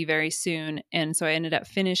gonna be very soon. And so I ended up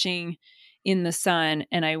finishing in the sun,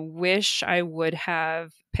 and I wish I would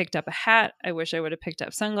have picked up a hat. I wish I would have picked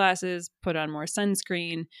up sunglasses, put on more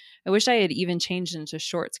sunscreen. I wish I had even changed into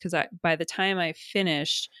shorts, because by the time I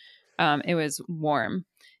finished, it was warm.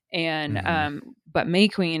 And but May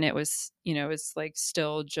Queen, it was like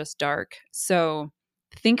still just dark. So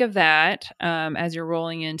think of that as you're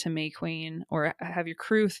rolling into May Queen, or have your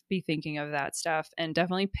crew be thinking of that stuff, and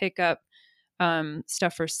definitely pick up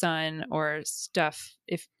stuff for sun, or stuff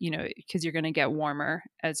if because you're going to get warmer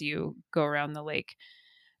as you go around the lake.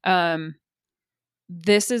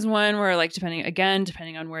 This is one where, like,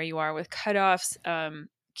 depending on where you are with cutoffs,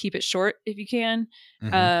 keep it short if you can.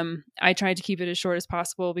 I tried to keep it as short as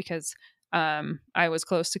possible because I was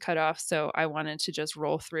close to cutoff, so I wanted to just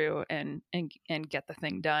roll through and get the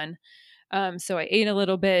thing done. So I ate a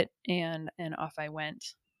little bit and off I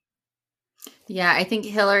went. Yeah, I think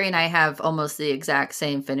Hillary and I have almost the exact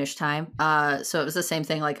same finish time. So it was the same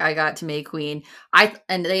thing. Like, I got to May Queen.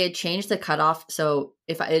 And they had changed the cutoff. So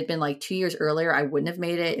if it had been like 2 years earlier, I wouldn't have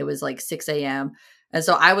made it. It was like 6 a.m. And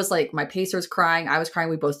so I was like, my pacer was crying. I was crying.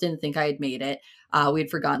 We both didn't think I had made it. We had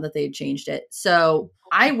forgotten that they had changed it. So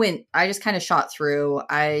I just kind of shot through.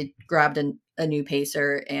 I grabbed a new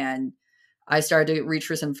pacer, and I started to reach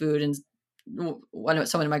for some food, and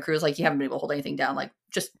someone in my crew was like, you haven't been able to hold anything down. Like,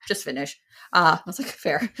 just finish. I was like,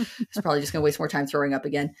 fair. It's probably just going to waste more time throwing up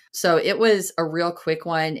again. So it was a real quick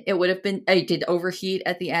one. It would have been, I did overheat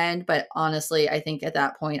at the end, but honestly, I think at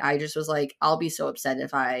that point, I just was like, I'll be so upset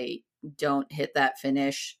if I don't hit that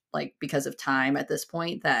finish, like, because of time at this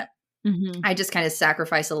point, that I just kind of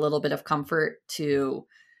sacrifice a little bit of comfort to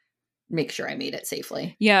make sure I made it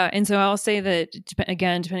safely. Yeah. And so I'll say that,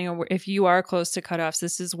 again, depending on if you are close to cutoffs,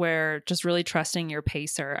 this is where just really trusting your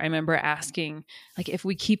pacer. I remember asking, like, if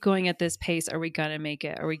we keep going at this pace, are we going to make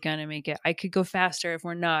it? Are we going to make it? I could go faster if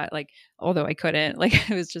we're not, like, although I couldn't, like,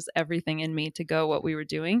 it was just everything in me to go what we were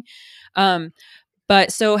doing.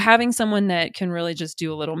 But so having someone that can really just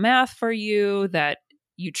do a little math for you, that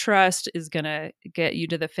you trust, is going to get you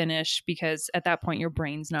to the finish, because at that point your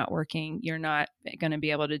brain's not working. You're not going to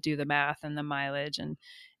be able to do the math and the mileage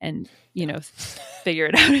and figure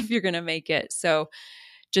it out if you're going to make it. So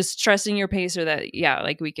just trusting your pacer that, yeah,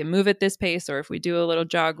 like, we can move at this pace, or if we do a little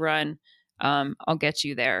jog run, I'll get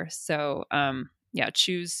you there. So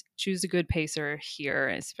choose a good pacer here,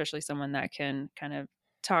 especially someone that can kind of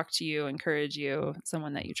talk to you, encourage you,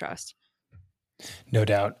 someone that you trust. No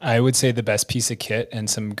doubt. I would say the best piece of kit and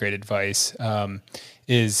some great advice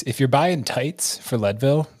is if you're buying tights for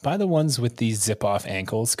Leadville, buy the ones with these zip off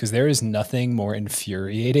ankles, because there is nothing more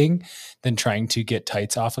infuriating than trying to get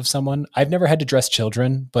tights off of someone. I've never had to dress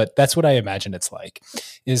children, but that's what I imagine it's like.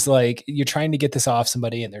 Is like you're trying to get this off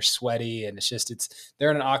somebody and they're sweaty and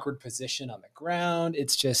they're in an awkward position on the ground.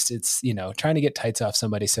 It's trying to get tights off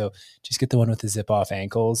somebody. So just get the one with the zip off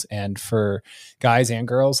ankles. And for guys and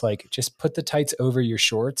girls, like just put the tights over your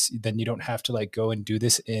shorts. Then you don't have to like go and do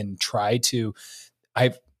this and try to.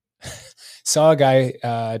 I saw a guy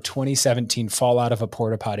 2017 fall out of a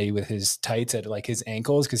porta potty with his tights at like his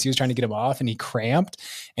ankles because he was trying to get them off and he cramped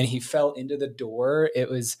and he fell into the door. It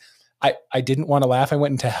was I didn't want to laugh. I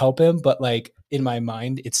went in to help him, but like in my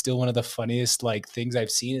mind, it's still one of the funniest like things I've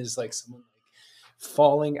seen is like someone like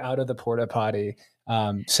falling out of the porta potty.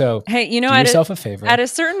 So hey, do yourself a favor. At a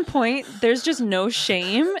certain point, there's just no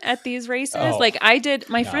shame at these races. Oh, like I did,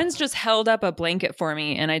 my friends just held up a blanket for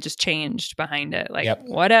me and I just changed behind it. Like Yep.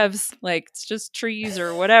 whatevs, like it's just trees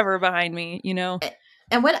or whatever behind me,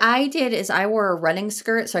 And what I did is I wore a running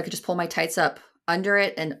skirt so I could just pull my tights up under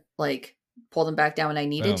it and like pull them back down when I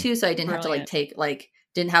needed to. So I didn't have to like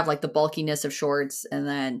didn't have like the bulkiness of shorts. And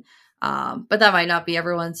then, but that might not be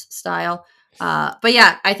everyone's style. But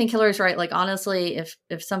yeah, I think Hillary's right. Like, honestly,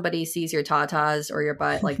 if somebody sees your tatas or your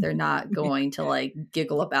butt, like they're not going to like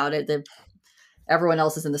giggle about it. Everyone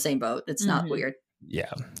else is in the same boat. It's not weird.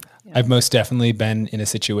 Yeah. I've most definitely been in a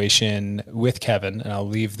situation with Kevin, and I'll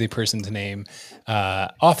leave the person's name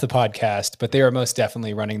off the podcast, but they are most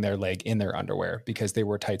definitely running their leg in their underwear because they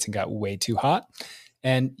wore tights and got way too hot.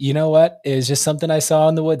 And you know what? It was just something I saw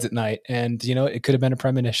in the woods at night. And, it could have been a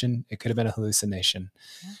premonition. It could have been a hallucination.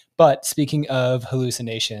 Yeah. But speaking of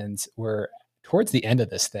hallucinations, we're towards the end of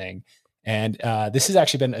this thing. And this has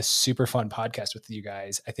actually been a super fun podcast with you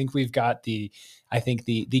guys. I think we've got the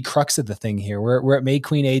crux of the thing here. We're at May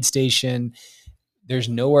Queen Aid Station. There's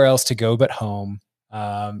nowhere else to go but home.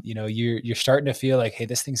 You're starting to feel like, hey,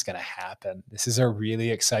 this thing's going to happen. This is a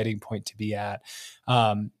really exciting point to be at.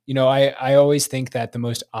 I always think that the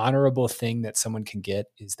most honorable thing that someone can get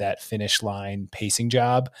is that finish line pacing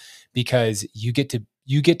job, because you get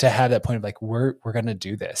to have that point of like, we're going to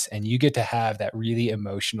do this. And you get to have that really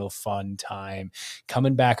emotional, fun time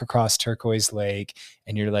coming back across Turquoise Lake.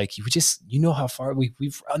 And you're like, how far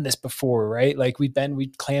we've run this before, right? Like we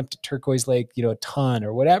clamped at Turquoise Lake, a ton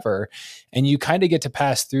or whatever. And you kind of get to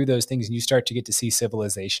pass through those things and you start to get to see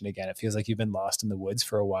civilization again. It feels like you've been lost in the woods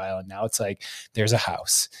for a while. And now it's like, there's a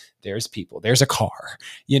house, there's people, there's a car,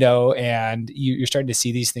 and you're starting to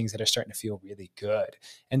see these things that are starting to feel really good.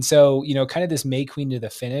 And so, kind of this May Queen to the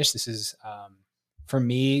finish, this is, for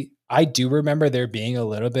me, I do remember there being a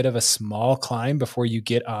little bit of a small climb before you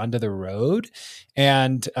get onto the road.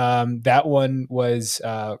 And that one was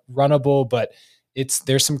runnable, but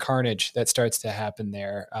there's some carnage that starts to happen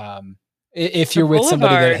there. If you're with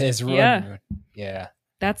somebody that has run. Yeah.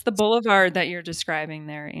 That's the boulevard that you're describing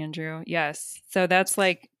there, Andrew. Yes. So that's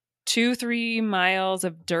like 2-3 miles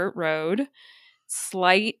of dirt road,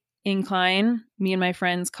 slight incline. Me and my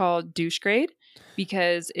friends call douche grade,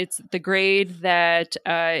 because it's the grade that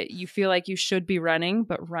you feel like you should be running,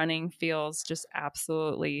 but running feels just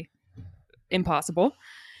absolutely impossible.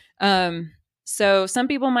 So some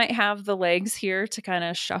people might have the legs here to kind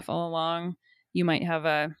of shuffle along. You might have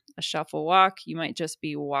a shuffle walk. You might just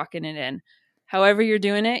be walking it in. However you're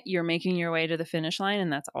doing it, you're making your way to the finish line,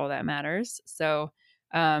 and that's all that matters. So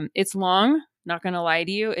it's long. Not going to lie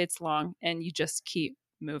to you. It's long, and you just keep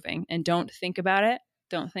moving and don't think about it.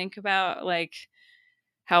 Don't think about like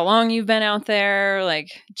how long you've been out there. Like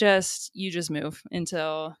you just move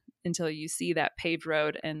until you see that paved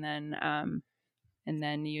road, and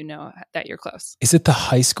then you know that you're close. Is it the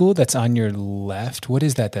high school that's on your left? What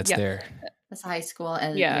is that? That's there. That's high school,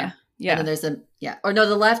 and yeah. And then there's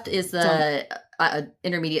the left is the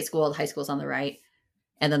intermediate school. The high school's on the right,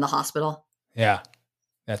 and then the hospital. Yeah,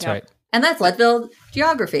 that's right. And that's Leadville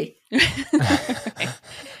geography.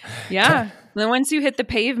 Yeah. And then once you hit the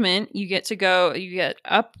pavement, you go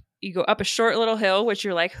up a short little hill, which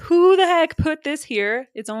you're like, who the heck put this here?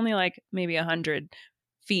 It's only like maybe 100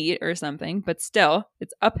 feet or something, but still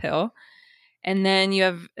it's uphill. And then you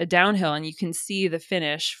have a downhill and you can see the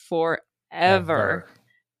finish forever.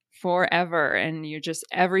 And you're just,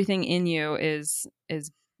 everything in you is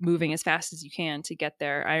moving as fast as you can to get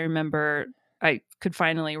there. I remember I could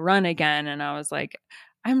finally run again, and I was like,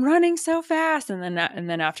 I'm running so fast. And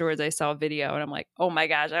then afterwards I saw a video and I'm like, oh my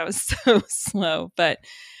gosh, I was so slow. But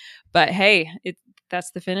hey,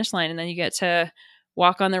 that's the finish line. And then you get to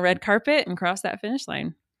walk on the red carpet and cross that finish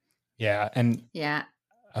line. Yeah. And yeah,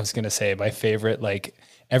 I was going to say my favorite, like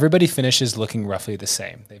everybody finishes looking roughly the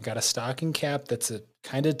same. They've got a stocking cap that's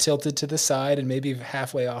kind of tilted to the side and maybe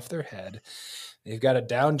halfway off their head. They've got a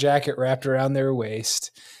down jacket wrapped around their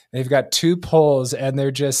waist. They've got 2 poles, and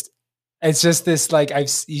it's just this, like,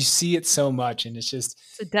 you see it so much, and it's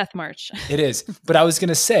a death march. It is. But I was going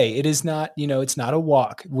to say, it is not, it's not a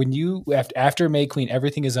walk. When you, after May Queen,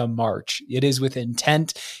 everything is a march. It is with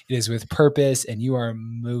intent. It is with purpose, and you are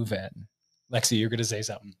moving. Lexi, you're going to say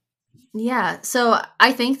something. Yeah. So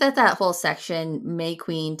I think that whole section, May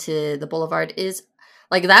Queen to the Boulevard, is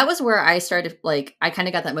like, that was where I started. Like, I kind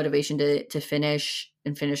of got that motivation to finish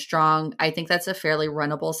strong. I think that's a fairly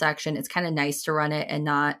runnable section. It's kind of nice to run it and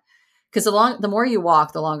not, because the more you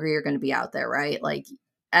walk, the longer you're going to be out there, right? Like,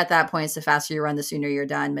 at that point, it's the faster you run, the sooner you're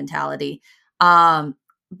done mentality.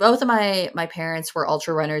 Both of my parents were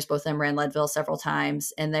ultra runners. Both of them ran Leadville several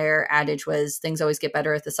times, and their adage was things always get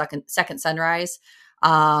better at the second sunrise.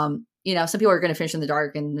 Some people are going to finish in the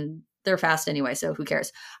dark, and they're fast anyway, so who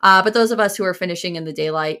cares? But those of us who are finishing in the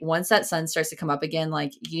daylight, once that sun starts to come up again,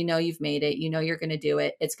 like, you've made it, you're going to do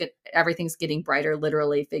it. It's good. Everything's getting brighter,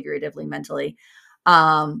 literally, figuratively, mentally.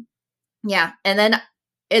 Yeah. And then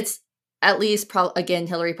it's at least again,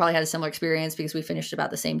 Hillary probably had a similar experience because we finished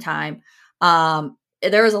about the same time.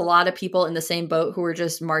 There was a lot of people in the same boat who were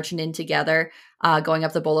just marching in together, going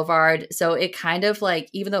up the boulevard. So it kind of, like,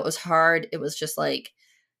 even though it was hard, it was just like,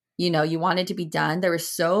 you wanted to be done. There were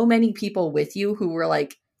so many people with you who were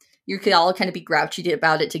like, you could all kind of be grouchy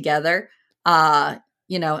about it together, and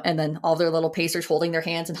then all their little pacers holding their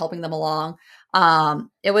hands and helping them along.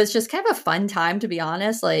 It was just kind of a fun time, to be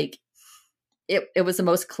honest. Like, it was the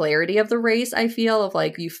most clarity of the race, I feel, of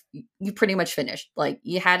like, you pretty much finished. Like,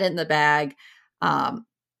 you had it in the bag.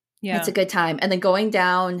 It's a good time. And then going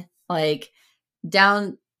down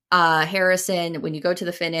Harrison, when you go to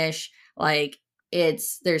the finish, like,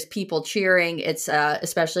 there's people cheering. It's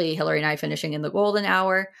especially Hillary and I finishing in the golden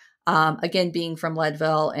hour. Again, being from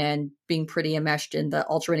Leadville and being pretty enmeshed in the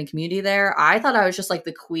ultra running community there, I thought I was just like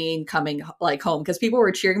the queen coming like home, because people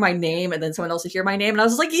were cheering my name and then someone else would hear my name. And I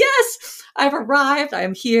was just like, yes, I've arrived.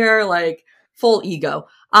 I'm here, like, full ego.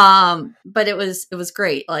 But it was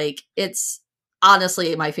great. Like, it's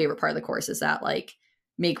honestly my favorite part of the course is that, like,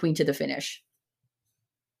 May Queen to the finish.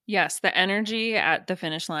 Yes, the energy at the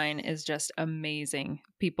finish line is just amazing.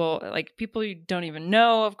 People you don't even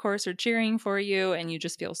know, of course, are cheering for you, and you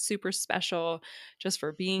just feel super special just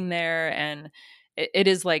for being there. And it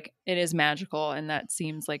is magical, and that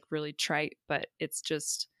seems like really trite, but it's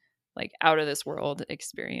just like out of this world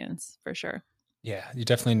experience for sure. Yeah, you're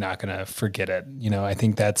definitely not going to forget it. I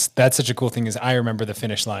think that's such a cool thing, is I remember the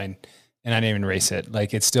finish line. And I didn't even race it.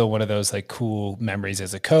 Like, it's still one of those, like, cool memories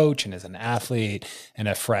as a coach and as an athlete and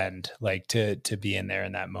a friend, like, to be in there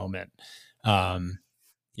in that moment.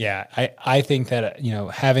 Yeah, I think that,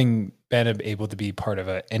 having been able to be part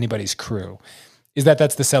of anybody's crew, is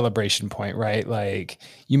that's the celebration point, right? Like,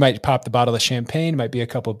 you might pop the bottle of champagne, might be a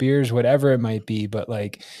couple beers, whatever it might be, but,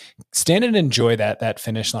 like, stand and enjoy that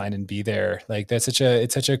finish line and be there. Like, it's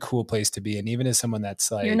such a cool place to be. And even as someone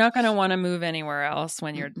that's like, you're not going to want to move anywhere else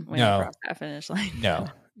when you cross that finish line. No,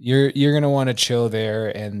 you're going to want to chill there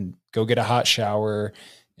and go get a hot shower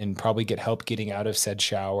and probably get help getting out of said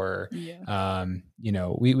shower. Yeah.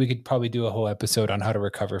 We could probably do a whole episode on how to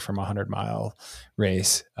recover from a 100-mile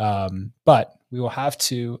race. But we will have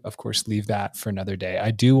to, of course, leave that for another day.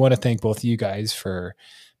 I do want to thank both of you guys for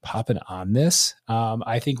popping on this.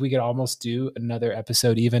 I think we could almost do another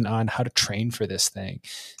episode even on how to train for this thing.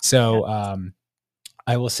 So,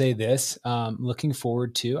 I will say this, looking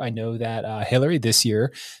forward to, I know that Hillary, this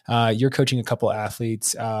year, you're coaching a couple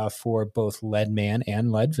athletes for both Leadman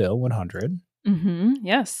and Leadville 100. Mm-hmm.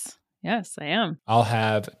 Yes, I am. I'll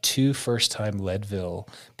have 2 first-time Leadville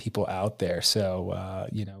people out there. So,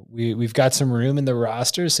 we've got some room in the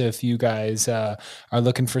roster. So if you guys are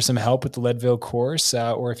looking for some help with the Leadville course,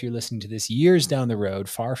 or if you're listening to this years down the road,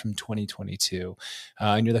 far from 2022,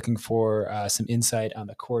 and you're looking for some insight on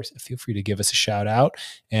the course, feel free to give us a shout out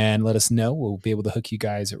and let us know. We'll be able to hook you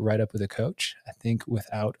guys right up with a coach. I think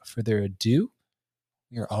without further ado,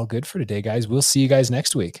 we are all good for today, guys. We'll see you guys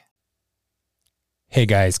next week. Hey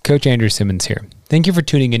guys, Coach Andrew Simmons here. Thank you for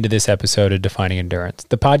tuning into this episode of Defining Endurance,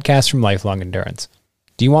 the podcast from Lifelong Endurance.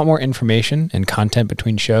 Do you want more information and content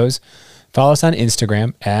between shows? Follow us on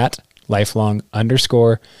Instagram at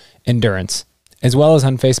lifelong_endurance, as well as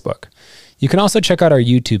on Facebook. You can also check out our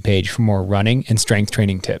YouTube page for more running and strength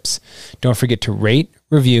training tips. Don't forget to rate,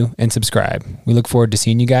 review, and subscribe. We look forward to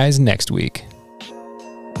seeing you guys next week.